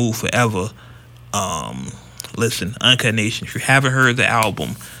called "Move Forever." Listen, Uncut Nation, if you haven't heard the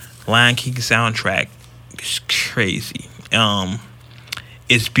album, Lion King soundtrack, it's crazy.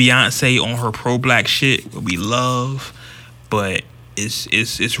 It's Beyonce on her pro-black shit, what we love, but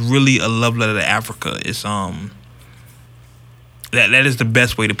it's really a love letter to Africa. It's that is the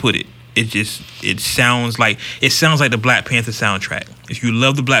best way to put it. It sounds like the Black Panther soundtrack. If you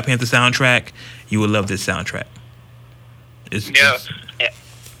love the Black Panther soundtrack, you will love this soundtrack.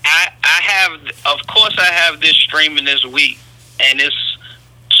 I have this streaming this week, and it's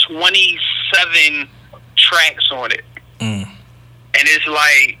 27 tracks on it. And it's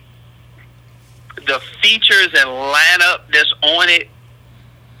like the features and lineup that's on it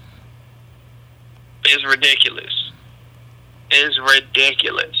is ridiculous. It's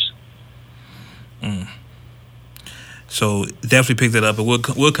ridiculous. So definitely pick that up, but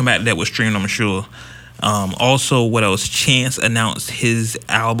we'll come back to that with streaming, I'm sure. Also, what else? Chance announced his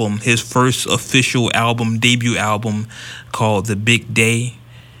album, his first official album, debut album, called The Big Day,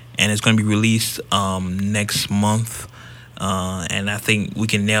 and it's going to be released next month. And I think we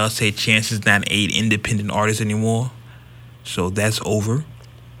can now say Chance is not an independent artist anymore, so that's over.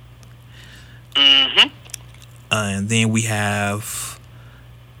 And then we have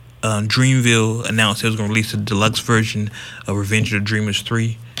Dreamville announced it was going to release a deluxe version of Revenge of the Dreamers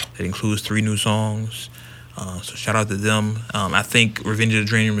 3 that includes 3 new songs. So shout out to them. I think Revenge of the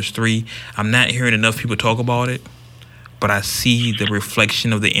Dreamers 3, I'm not hearing enough people talk about it, but I see the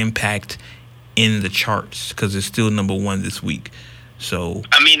reflection of the impact in the charts because it's still number 1 this week. So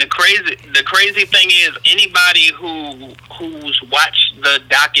I mean, the crazy thing is, anybody who's watched the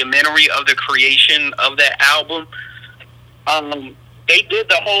documentary of the creation of that album, they did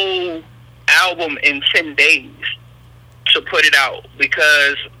the whole album in 10 days to put it out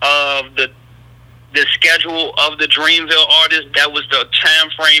because of the schedule of the Dreamville artists. That was the time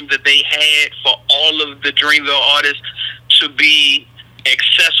frame that they had for all of the Dreamville artists to be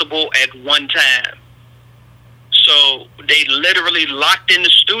accessible at one time. So they literally locked in the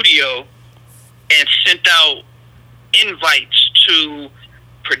studio and sent out invites to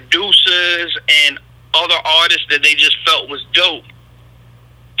producers and other artists that they just felt was dope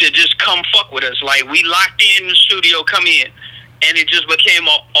to just come fuck with us. Like, we locked in the studio, come in, and it just became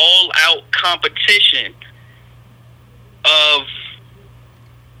an all-out competition of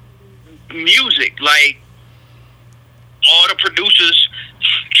music. Like, all the producers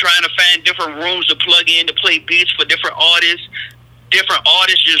trying to find different rooms to plug in to play beats for different artists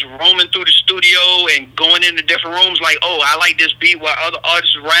just roaming through the studio and going into different rooms like, oh, I like this beat, while other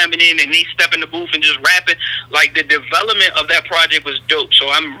artists are rhyming in and they step in the booth and just rapping. Like, the development of that project was dope. So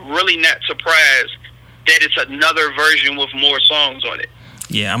I'm really not surprised that it's another version with more songs on it.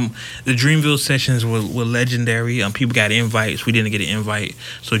 Yeah, the Dreamville sessions were legendary. People got invites. We didn't get an invite.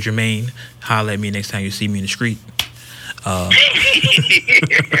 So Jermaine, holler at me next time you see me in the street. I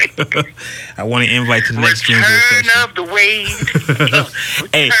want an invite to the next Dreamville session. Return of the Wave.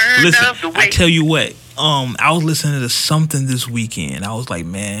 Hey, listen, I tell you what. I was listening to something this weekend. I was like,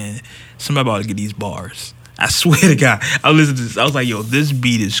 man, somebody about to get these bars. I swear to God. I listened to this. I was like, yo, this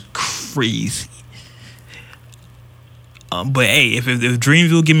beat is crazy. But hey, if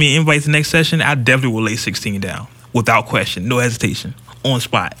Dreamville give me an invite to the next session, I definitely will lay 16 down without question, no hesitation, on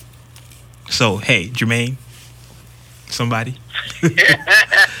spot. So hey, Jermaine, somebody,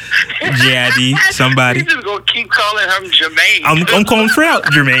 JID, somebody. You just gonna keep calling him Jermaine. I'm calling for out,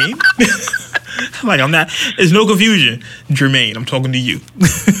 Jermaine. Like, I'm not. There's no confusion, Jermaine. I'm talking to you.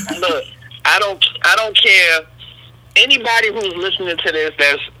 Look, I don't care. Anybody who's listening to this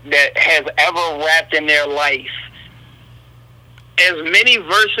that has ever rapped in their life, as many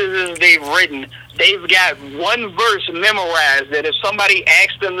verses as they've written, they've got one verse memorized that if somebody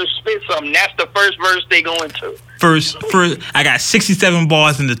asks them to spit something, that's the first verse they go into. First, I got 67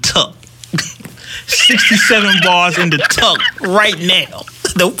 bars in the tuck. 67 bars in the tuck right now.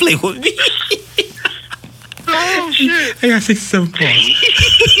 Don't play with me. Oh, shit. I got 67 bars.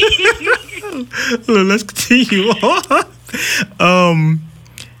 Look, let's continue on.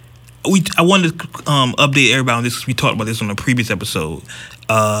 I wanted to update everybody on this because we talked about this on a previous episode.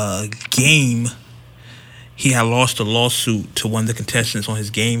 Game, he had lost a lawsuit to one of the contestants on his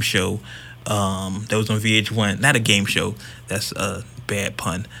game show that was on VH1. Not a game show. That's a bad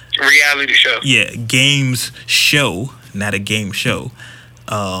pun. Reality show. Yeah, Game's show, not a game show.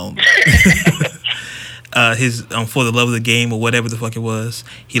 His For the Love of the Game or whatever the fuck it was.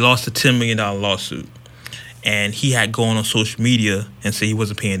 He lost a $10 million lawsuit. And he had gone on social media and said he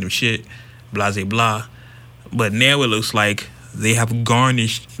wasn't paying them shit, blah, blah, blah. But now it looks like they have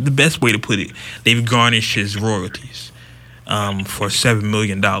garnished, the best way to put it, they've garnished his royalties for $7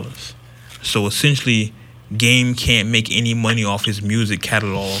 million. So essentially, Game can't make any money off his music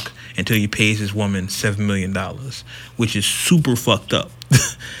catalog until he pays his woman $7 million, which is super fucked up.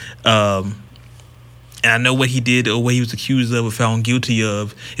 And I know what he did or what he was accused of or found guilty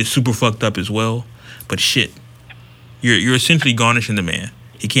of is super fucked up as well. But shit, you're essentially garnishing the man.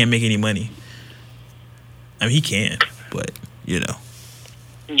 He can't make any money. I mean, he can, but you know.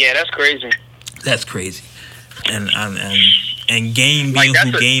 Yeah, that's crazy. That's crazy. And Game being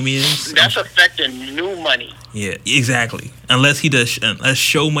who Game is, that's affecting new money. Yeah, exactly. Unless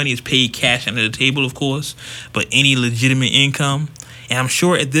show money is paid cash under the table, of course. But any legitimate income, and I'm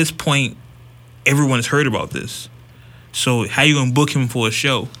sure at this point, everyone's heard about this. So how you gonna book him for a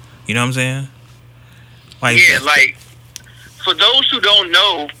show? You know what I'm saying? Like, yeah, like, for those who don't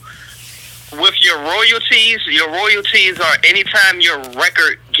know, with your royalties are anytime your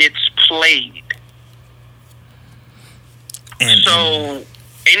record gets played. So,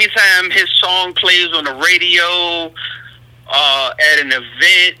 anytime his song plays on the radio, at an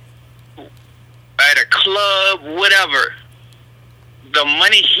event, at a club, whatever, the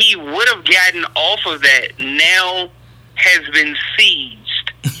money he would have gotten off of that now has been seized.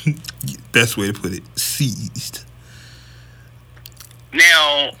 Best way to put it, seized.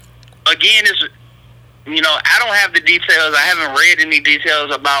 Now, again, I don't have the details. I haven't read any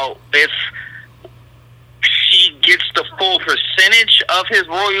details about if she gets the full percentage of his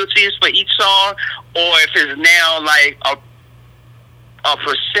royalties for each song, or if it's now like a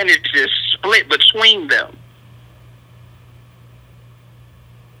percentage is split between them.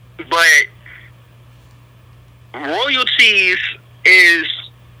 But royalties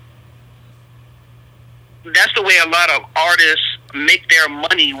that's the way a lot of artists make their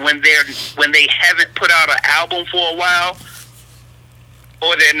money when they haven't put out an album for a while,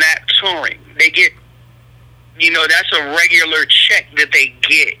 or they're not touring. They get, that's a regular check that they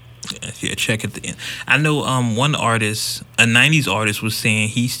get. Yeah, check at the end. I know one artist, a '90s artist, was saying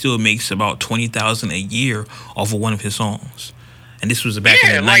he still makes about $20,000 a year off of one of his songs, and this was back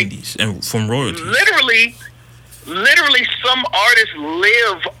in the '90s, and from royalties. Literally, some artists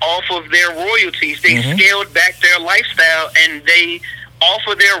live off of their royalties. They scaled back their lifestyle, and they, off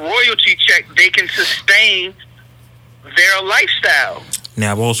of their royalty check, they can sustain their lifestyle.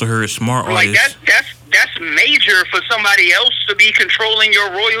 Now, I've also heard smart artists. That's major for somebody else to be controlling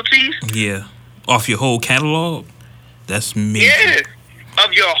your royalties. Yeah, off your whole catalog. That's major. Yeah,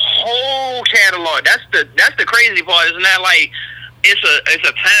 of your whole catalog. That's the crazy part. It's not like it's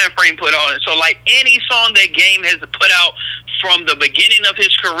a time frame put on it. So like any song that Game has put out from the beginning of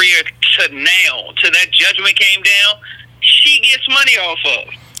his career to now, to that Judgment came down, she gets money off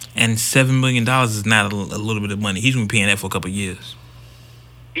of. And $7 million is not a little bit of money. He's been paying that for a couple of years.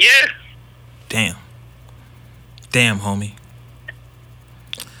 Yeah. Damn, homie.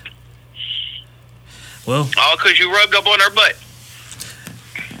 Well, all because you rubbed up on her butt.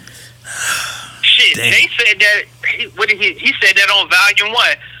 Shit, damn. They said that. He said that on Volume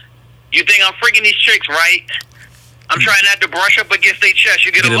 1. You think I'm freaking these chicks, right? I'm trying not to brush up against their chest.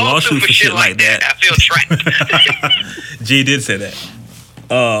 You get a lawsuit for shit like that. I feel trapped. G did say that.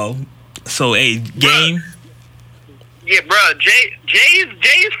 So, hey, Game. Yeah, bro.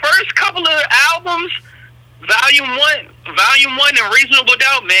 Jay's first couple of albums, Volume 1 and Reasonable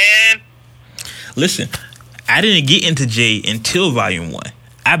Doubt, man. Listen, I didn't get into Jay until Volume 1.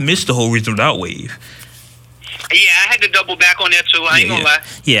 I missed the whole Reasonable Doubt wave. Yeah, I had to double back on that too. I ain't gonna lie.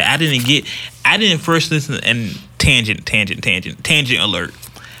 Yeah, I didn't first listen, and tangent alert.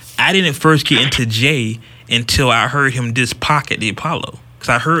 I didn't first get into Jay until I heard him diss Pac at the Apollo. Because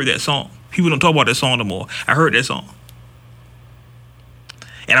I heard that song. People don't talk about that song no more. I heard that song.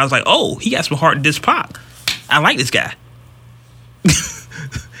 And I was like, oh, he got some heart to diss Pac. I like this guy.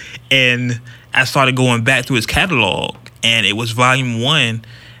 And I started going back through his catalog, and it was Volume 1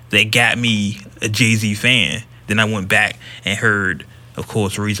 that got me a Jay-Z fan. Then I went back and heard, of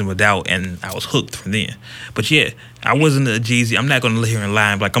course, Reasonable Doubt, and I was hooked from then. But yeah, I wasn't a Jay-Z. I'm not going to live here and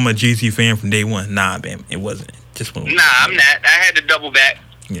lie like I'm a Jay-Z fan from day one. Nah, man, it wasn't. Nah, I'm not. I had to double back.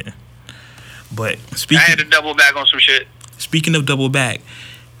 Yeah. But I had to double back on some shit. Speaking of double back,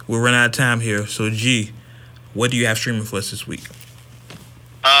 we're running out of time here. So, G, what do you have streaming for us this week?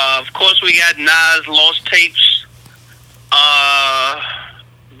 Of course, we got Nas Lost Tapes.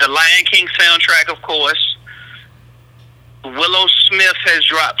 The Lion King soundtrack, of course. Willow Smith has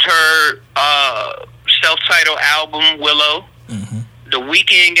dropped her self-titled album, Willow. Mm-hmm. The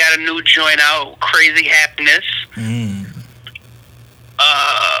Weeknd got a new joint out, Crazy Happiness.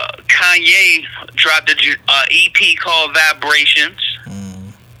 Kanye dropped an EP called Vibrations.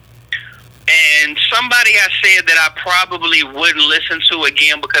 And somebody has said that I probably wouldn't listen to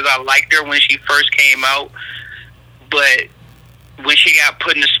again because I liked her when she first came out. But when she got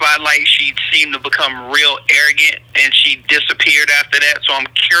put in the spotlight, she seemed to become real arrogant, and she disappeared after that. So I'm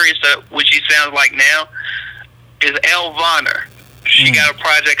curious what she sounds like now. Is Elle Vonner. She got a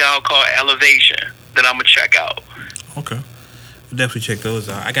project out called Elevation that I'm going to check out. Okay. I'll definitely check those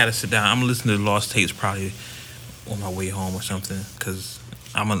out. I got to sit down. I'm going to listen to the Lost Tapes probably on my way home or something, because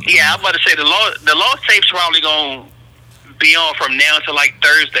I'm about to say the Lost Tapes probably going to be on from now until like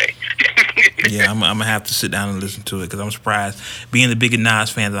Thursday. Yeah, I'm going to have to sit down and listen to it, because I'm surprised. Being the big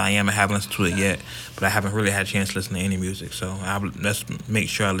Nas fan that I am, I haven't listened to it yet, but I haven't really had a chance to listen to any music. So let's make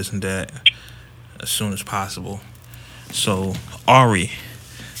sure I listen to that as soon as possible. So, Ari,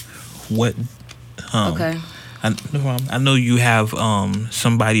 what... okay. I know you have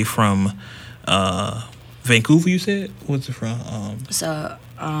somebody from Vancouver, you said? What's it from?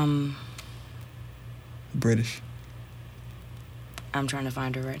 British. I'm trying to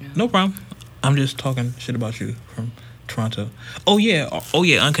find her right now. No problem. I'm just talking shit about you from Toronto. Oh yeah,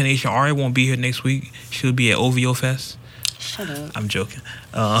 Uncanation. Ari won't be here next week. She'll be at OVO Fest. Shut up. I'm joking.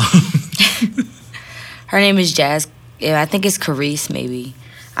 Her name is Jazz. Yeah, I think it's Carice, maybe.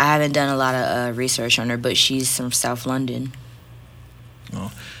 I haven't done a lot of research on her, but she's from South London.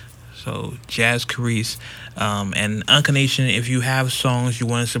 Oh, so Jazz Carice. And Uncanation, if you have songs you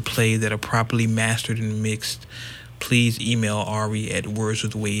want us to play that are properly mastered and mixed, please email Ari at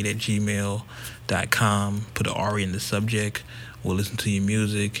wordswithwade@gmail.com. Put Ari in the subject. We'll listen to your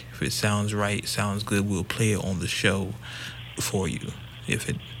music. If it sounds right, sounds good, we'll play it on the show for you. If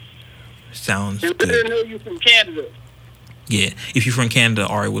it sounds good. I know you're from Canada. Yeah, if you're from Canada,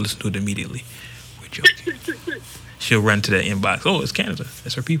 Ari will listen to it immediately. We're joking. She'll run to that inbox. Oh, it's Canada.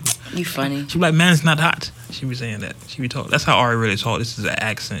 That's her people. You funny. She'll be like, man, it's not hot. She be saying that. She be talking. That's how Ari really talk. This is an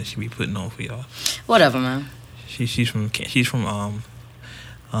accent she be putting on for y'all. Whatever, man. She's from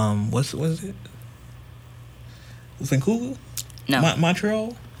What's it? Vancouver? No.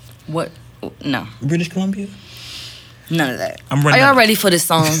 Montreal? What? No. British Columbia? None of that. I'm Are running y'all out. ready for this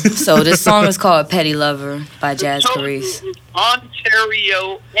song? So this song is called Petty Lover by Jazz Carice.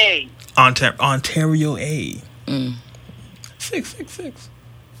 Ontario A. Ontario A. 666.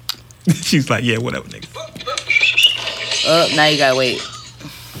 She's like, yeah, whatever, nigga. Now you gotta wait.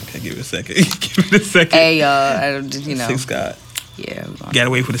 Okay, give it a second. Give it a second. Hey, y'all. I don't, you know. 6 God. Yeah. we're gonna- Gotta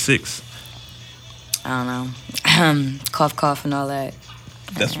wait for the 6. I don't know. Cough, cough, and all that.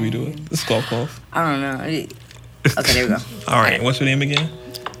 That's what we do it. It's cough. I don't know. Okay, there we go. All right, what's her name again?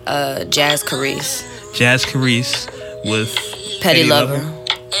 Jazz Carice. Jazz Carice with Petty Lover.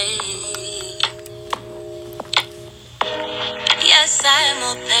 Yes, I'm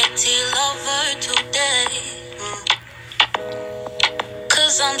a petty lover today.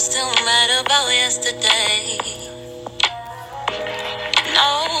 Cause I'm still mad about yesterday.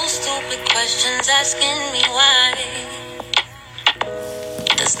 No stupid questions asking me why.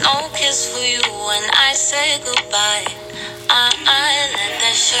 There's no kiss for you when I say goodbye. I let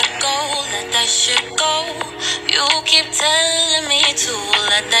that shit go, let that shit go. You keep telling me to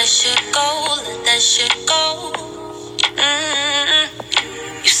let that shit go, let that shit go.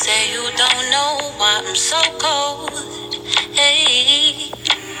 You say you don't know why I'm so cold. Hey,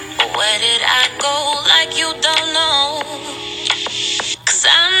 but where did I go like you don't know? Cause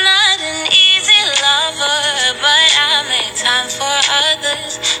I'm not an easy lover, but I make time for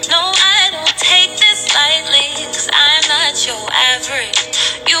others. No, I don't take this lightly, cause I'm not your average.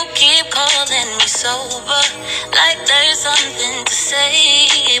 You keep calling me sober, like there's something to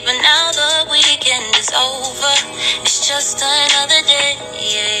say. But now the weekend is over, it's just another day.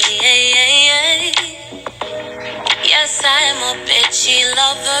 Yes, I'm a bitchy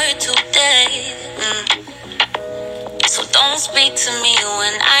lover today. So don't speak to me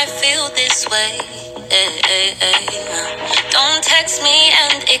when I feel this way. Don't text me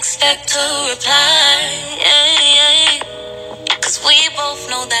and expect to reply. Cause we both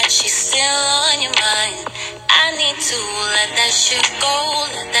know that she's still on your mind. I need to let that shit go,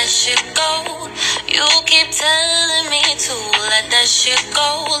 let that shit go. You keep telling me to let that shit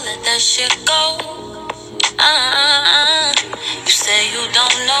go, let that shit go. You say you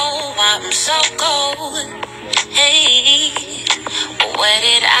don't know why I'm so cold. Hey, but where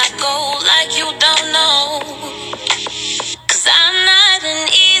did I go like you don't know? Cause I'm not an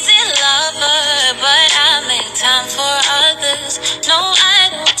easy lover, but I make time for others. No, I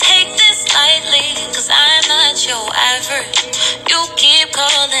don't take this lightly, cause I'm not your average. You keep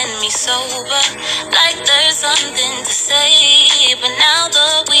calling me sober, like there's something to say. But now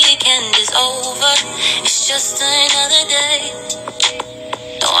the weekend is over, it's just another day.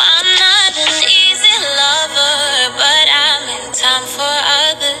 No, I'm not an easy lover, but I make time for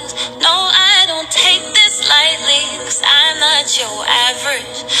others. No, I don't take this lightly, cause I'm not your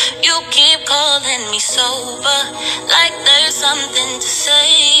average. You keep calling me sober, like there's something to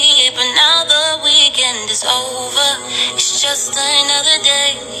say. But now the weekend is over, it's just another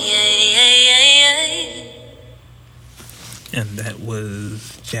day. And that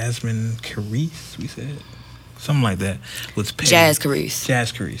was Jasmine Carice, we said. Something like that. With Petty. Jazz Carice.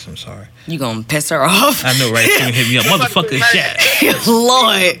 Jazz Carice, I'm sorry. You gonna piss her off? I know, right? She's gonna hit me up. Motherfucker, Jazz.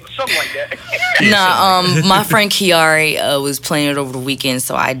 Lord. Something like that. Nah, my friend Kiari was playing it over the weekend,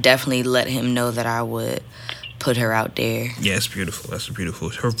 so I definitely let him know that I would put her out there. Yeah, it's beautiful. That's beautiful.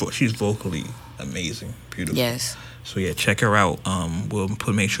 She's vocally amazing. Beautiful. Yes. So yeah, check her out. We'll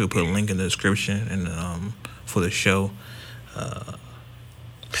make sure to put a link in the description and for the show.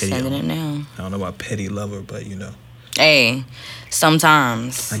 Petty, Sending it now. I don't know about Petty Lover, but you know. Hey,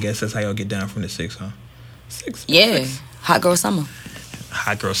 sometimes. I guess that's how y'all get down from the 6, huh? 6. Yeah. 6. Hot girl summer.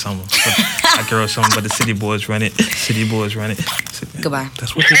 Hot girl summer. Hot girl summer, but the city boys run it. City boys run it. Goodbye.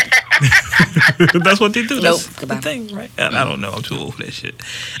 That's what they do. That's what they do. Nope. That's Goodbye. the thing, right? I don't know. I'm too old for that shit.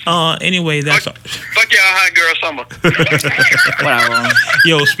 Anyway, that's all. Fuck y'all, hot girl summer. Whatever.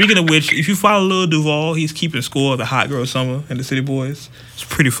 Yo, speaking of which, if you follow Lil Duval, he's keeping score of the Hot Girl Summer and the City Boys. It's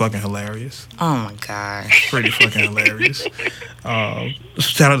pretty fucking hilarious. Oh my god. Pretty fucking hilarious.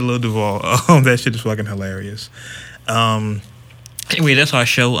 Shout out to Lil Duval. That shit is fucking hilarious. Anyway, that's our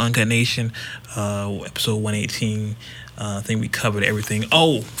show, Uncut Nation, episode 118. I think we covered everything.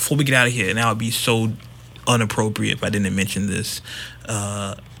 Oh, before we get out of here, and that would be so inappropriate if I didn't mention this.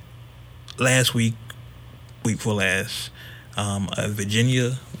 Last week before last,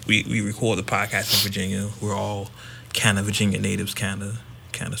 Virginia, we record the podcast in Virginia. We're all kind of Virginia natives, kind of,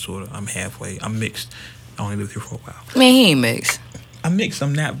 sort of. I'm halfway. I'm mixed. I only lived here for a while. Man, he ain't mixed. I'm mixed.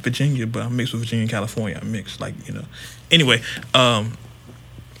 I'm not Virginia, but I'm mixed with Virginia and California. I'm mixed, like, you know. Anyway,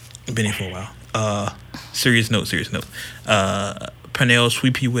 Been here for a while. Serious note. Pernell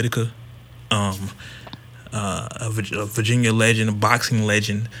Sweet Pea Whitaker, a Virginia legend, a boxing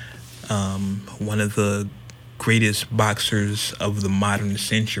legend, one of the greatest boxers of the modern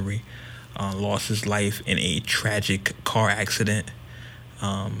century, lost his life in a tragic car accident.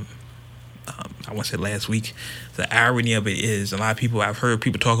 I want to say last week. The irony of it is, a lot of people, I've heard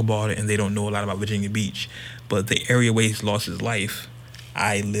people talk about it and they don't know a lot about Virginia Beach, but the area where he's lost his life,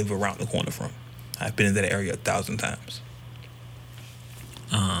 I live around the corner from. I've been in that area 1,000 times.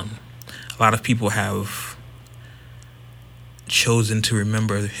 A lot of people have chosen to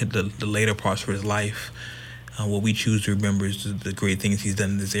remember the later parts of his life. What we choose to remember is the great things he's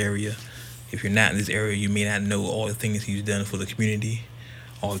done in this area. If you're not in this area, you may not know all the things he's done for the community,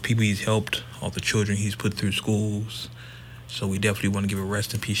 all the people he's helped, all the children he's put through schools. So we definitely want to give a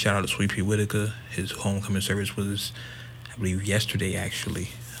rest in peace shout out to Sweet Pea Whitaker. His homecoming service was, I believe, yesterday actually.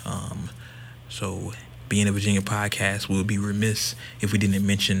 So being a Virginia podcast, we would be remiss if we didn't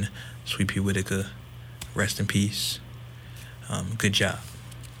mention Sweet Pea Whitaker. Rest in peace. Good job.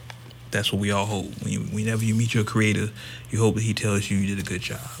 That's what we all hope. Whenever you meet your creator, you hope that he tells you you did a good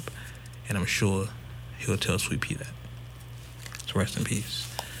job. And I'm sure he'll tell Sweet Pea that. So rest in peace.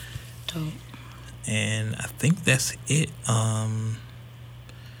 Dope. And I think that's it.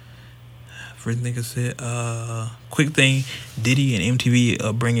 First thing I said, quick thing, Diddy and MTV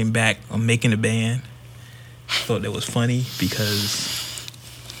are bringing back Making the Band. I thought that was funny because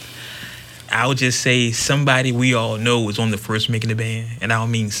I'll just say somebody we all know was on the first Making the Band, and I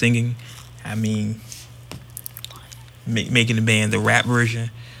don't mean singing. I mean Making the Band, the rap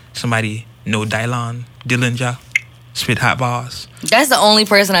version. Somebody know Dillinger, spit hot bars. That's the only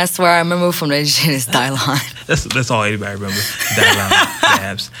person I swear I remember from that shit is Dylon. That's all anybody remember. Dylon,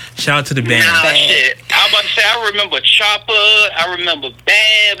 Babs. Shout out to the band. Nah, shit. I was about to say, I remember Chopper. I remember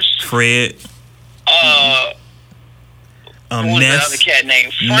Babs. Fred. What was Ness. the other cat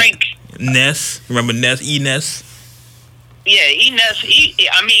named? Frank. Ness. Remember Ness? E-Ness? Yeah, E-Ness.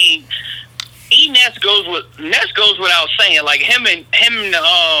 E-Ness goes without saying. Like him and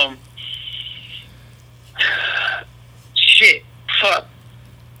shit. Fuck.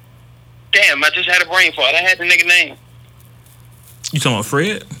 Damn, I just had a brain fart. I had the nigga name. You talking about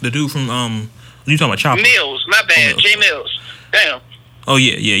Fred? The dude from you talking about Chopper? Mills, my bad. J Mills. Damn. Oh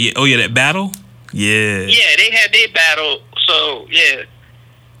yeah. Oh yeah, that battle? Yeah. Yeah, they had their battle, so yeah.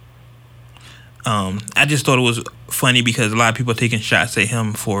 I just thought it was funny because a lot of people are taking shots at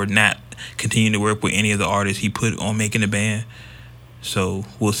him for not continuing to work with any of the artists he put on Making the Band. So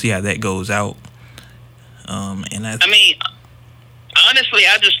we'll see how that goes out. Honestly,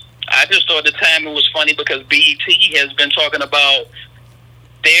 I just thought at the time it was funny because BET has been talking about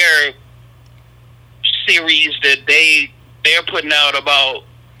their series that they're putting out about,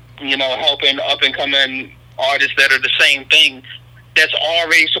 helping up and coming artists that are the same thing that's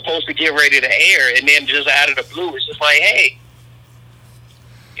already supposed to get ready to air, and then just out of the blue, it's just like, hey,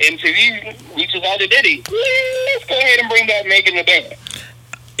 MTV reaches out to Diddy. Let's go ahead and bring back Making the Band.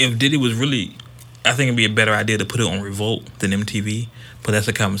 If Diddy was really, I think it'd be a better idea to put it on Revolt than MTV, but that's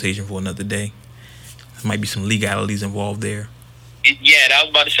a conversation for another day. There might be some legalities involved there. Yeah, I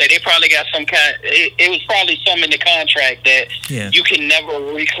was about to say, they probably got some kind, it was probably some in the contract that you can never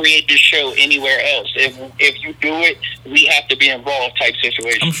recreate this show anywhere else. If you do it, we have to be involved type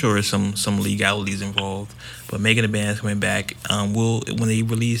situation. I'm sure there's some legalities involved, but Making the Band's coming back. When they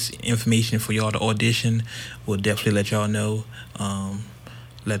release information for y'all to audition, we'll definitely let y'all know.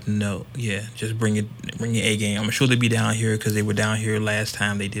 Let them know. Yeah, just bring your A game. I'm sure they'll be down here because they were down here last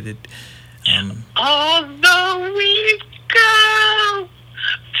time they did it. Although we go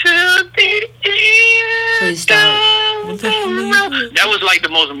to the end. Please stop. What the hell? That was like the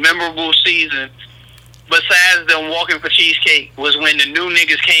most memorable season. Besides them walking for cheesecake was when the new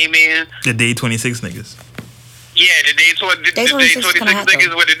niggas came in. The Day 26 niggas. Yeah, the Day 26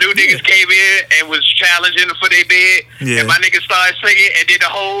 niggas when the new niggas came in and was challenging for their bed. Yeah. And my niggas started singing, and then the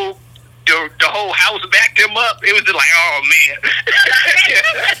whole house backed them up. It was just like, oh man.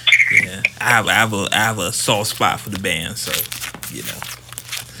 Yeah, I have a soft spot for the band, so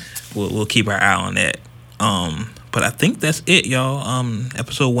we'll keep our eye on that. But I think that's it, y'all.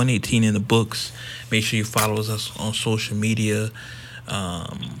 Episode 118 in the books. Make sure you follow us on social media.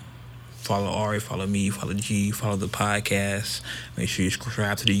 Follow Ari, follow me, follow G, follow the podcast. Make sure you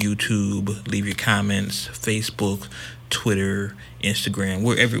subscribe to the YouTube. Leave your comments. Facebook, Twitter, Instagram.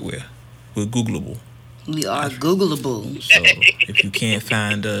 We're everywhere. We're Googleable. We are Googleable. So if you can't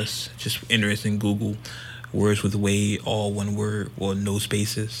find us, just enter us in Google. Words with Wade, all one word, or no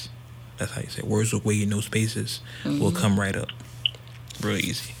spaces. That's how you say it. Words with Wade, no spaces. Will come right up. Real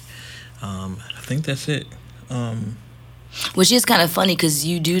easy. I think that's it. Which is kind of funny because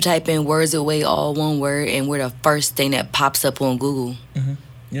you do type in Words Away, all one word, and we're the first thing that pops up on Google.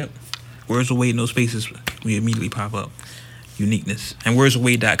 Yep. Words Away, no spaces. We immediately pop up. Uniqueness. And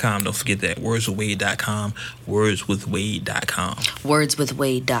wordsaway.com. Don't forget that. Wordsaway.com. Wordswithwade.com.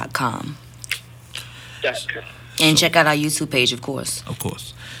 Wordswithwade.com. And check out our YouTube page, of course. Of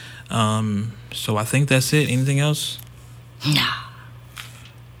course. So I think that's it. Anything else? Nah.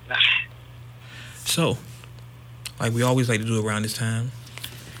 So, like we always like to do around this time,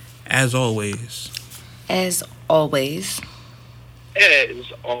 as always, As always.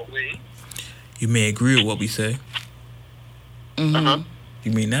 you may agree with what we say.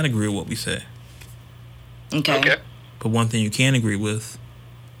 You may not agree with what we say. Okay. But one thing you can agree with,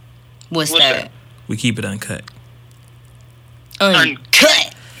 What's that? we keep it uncut.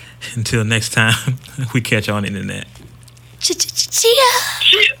 Uncut. Until next time, we catch you on the internet.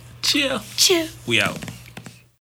 Cheer. Chill. Cheer. We out.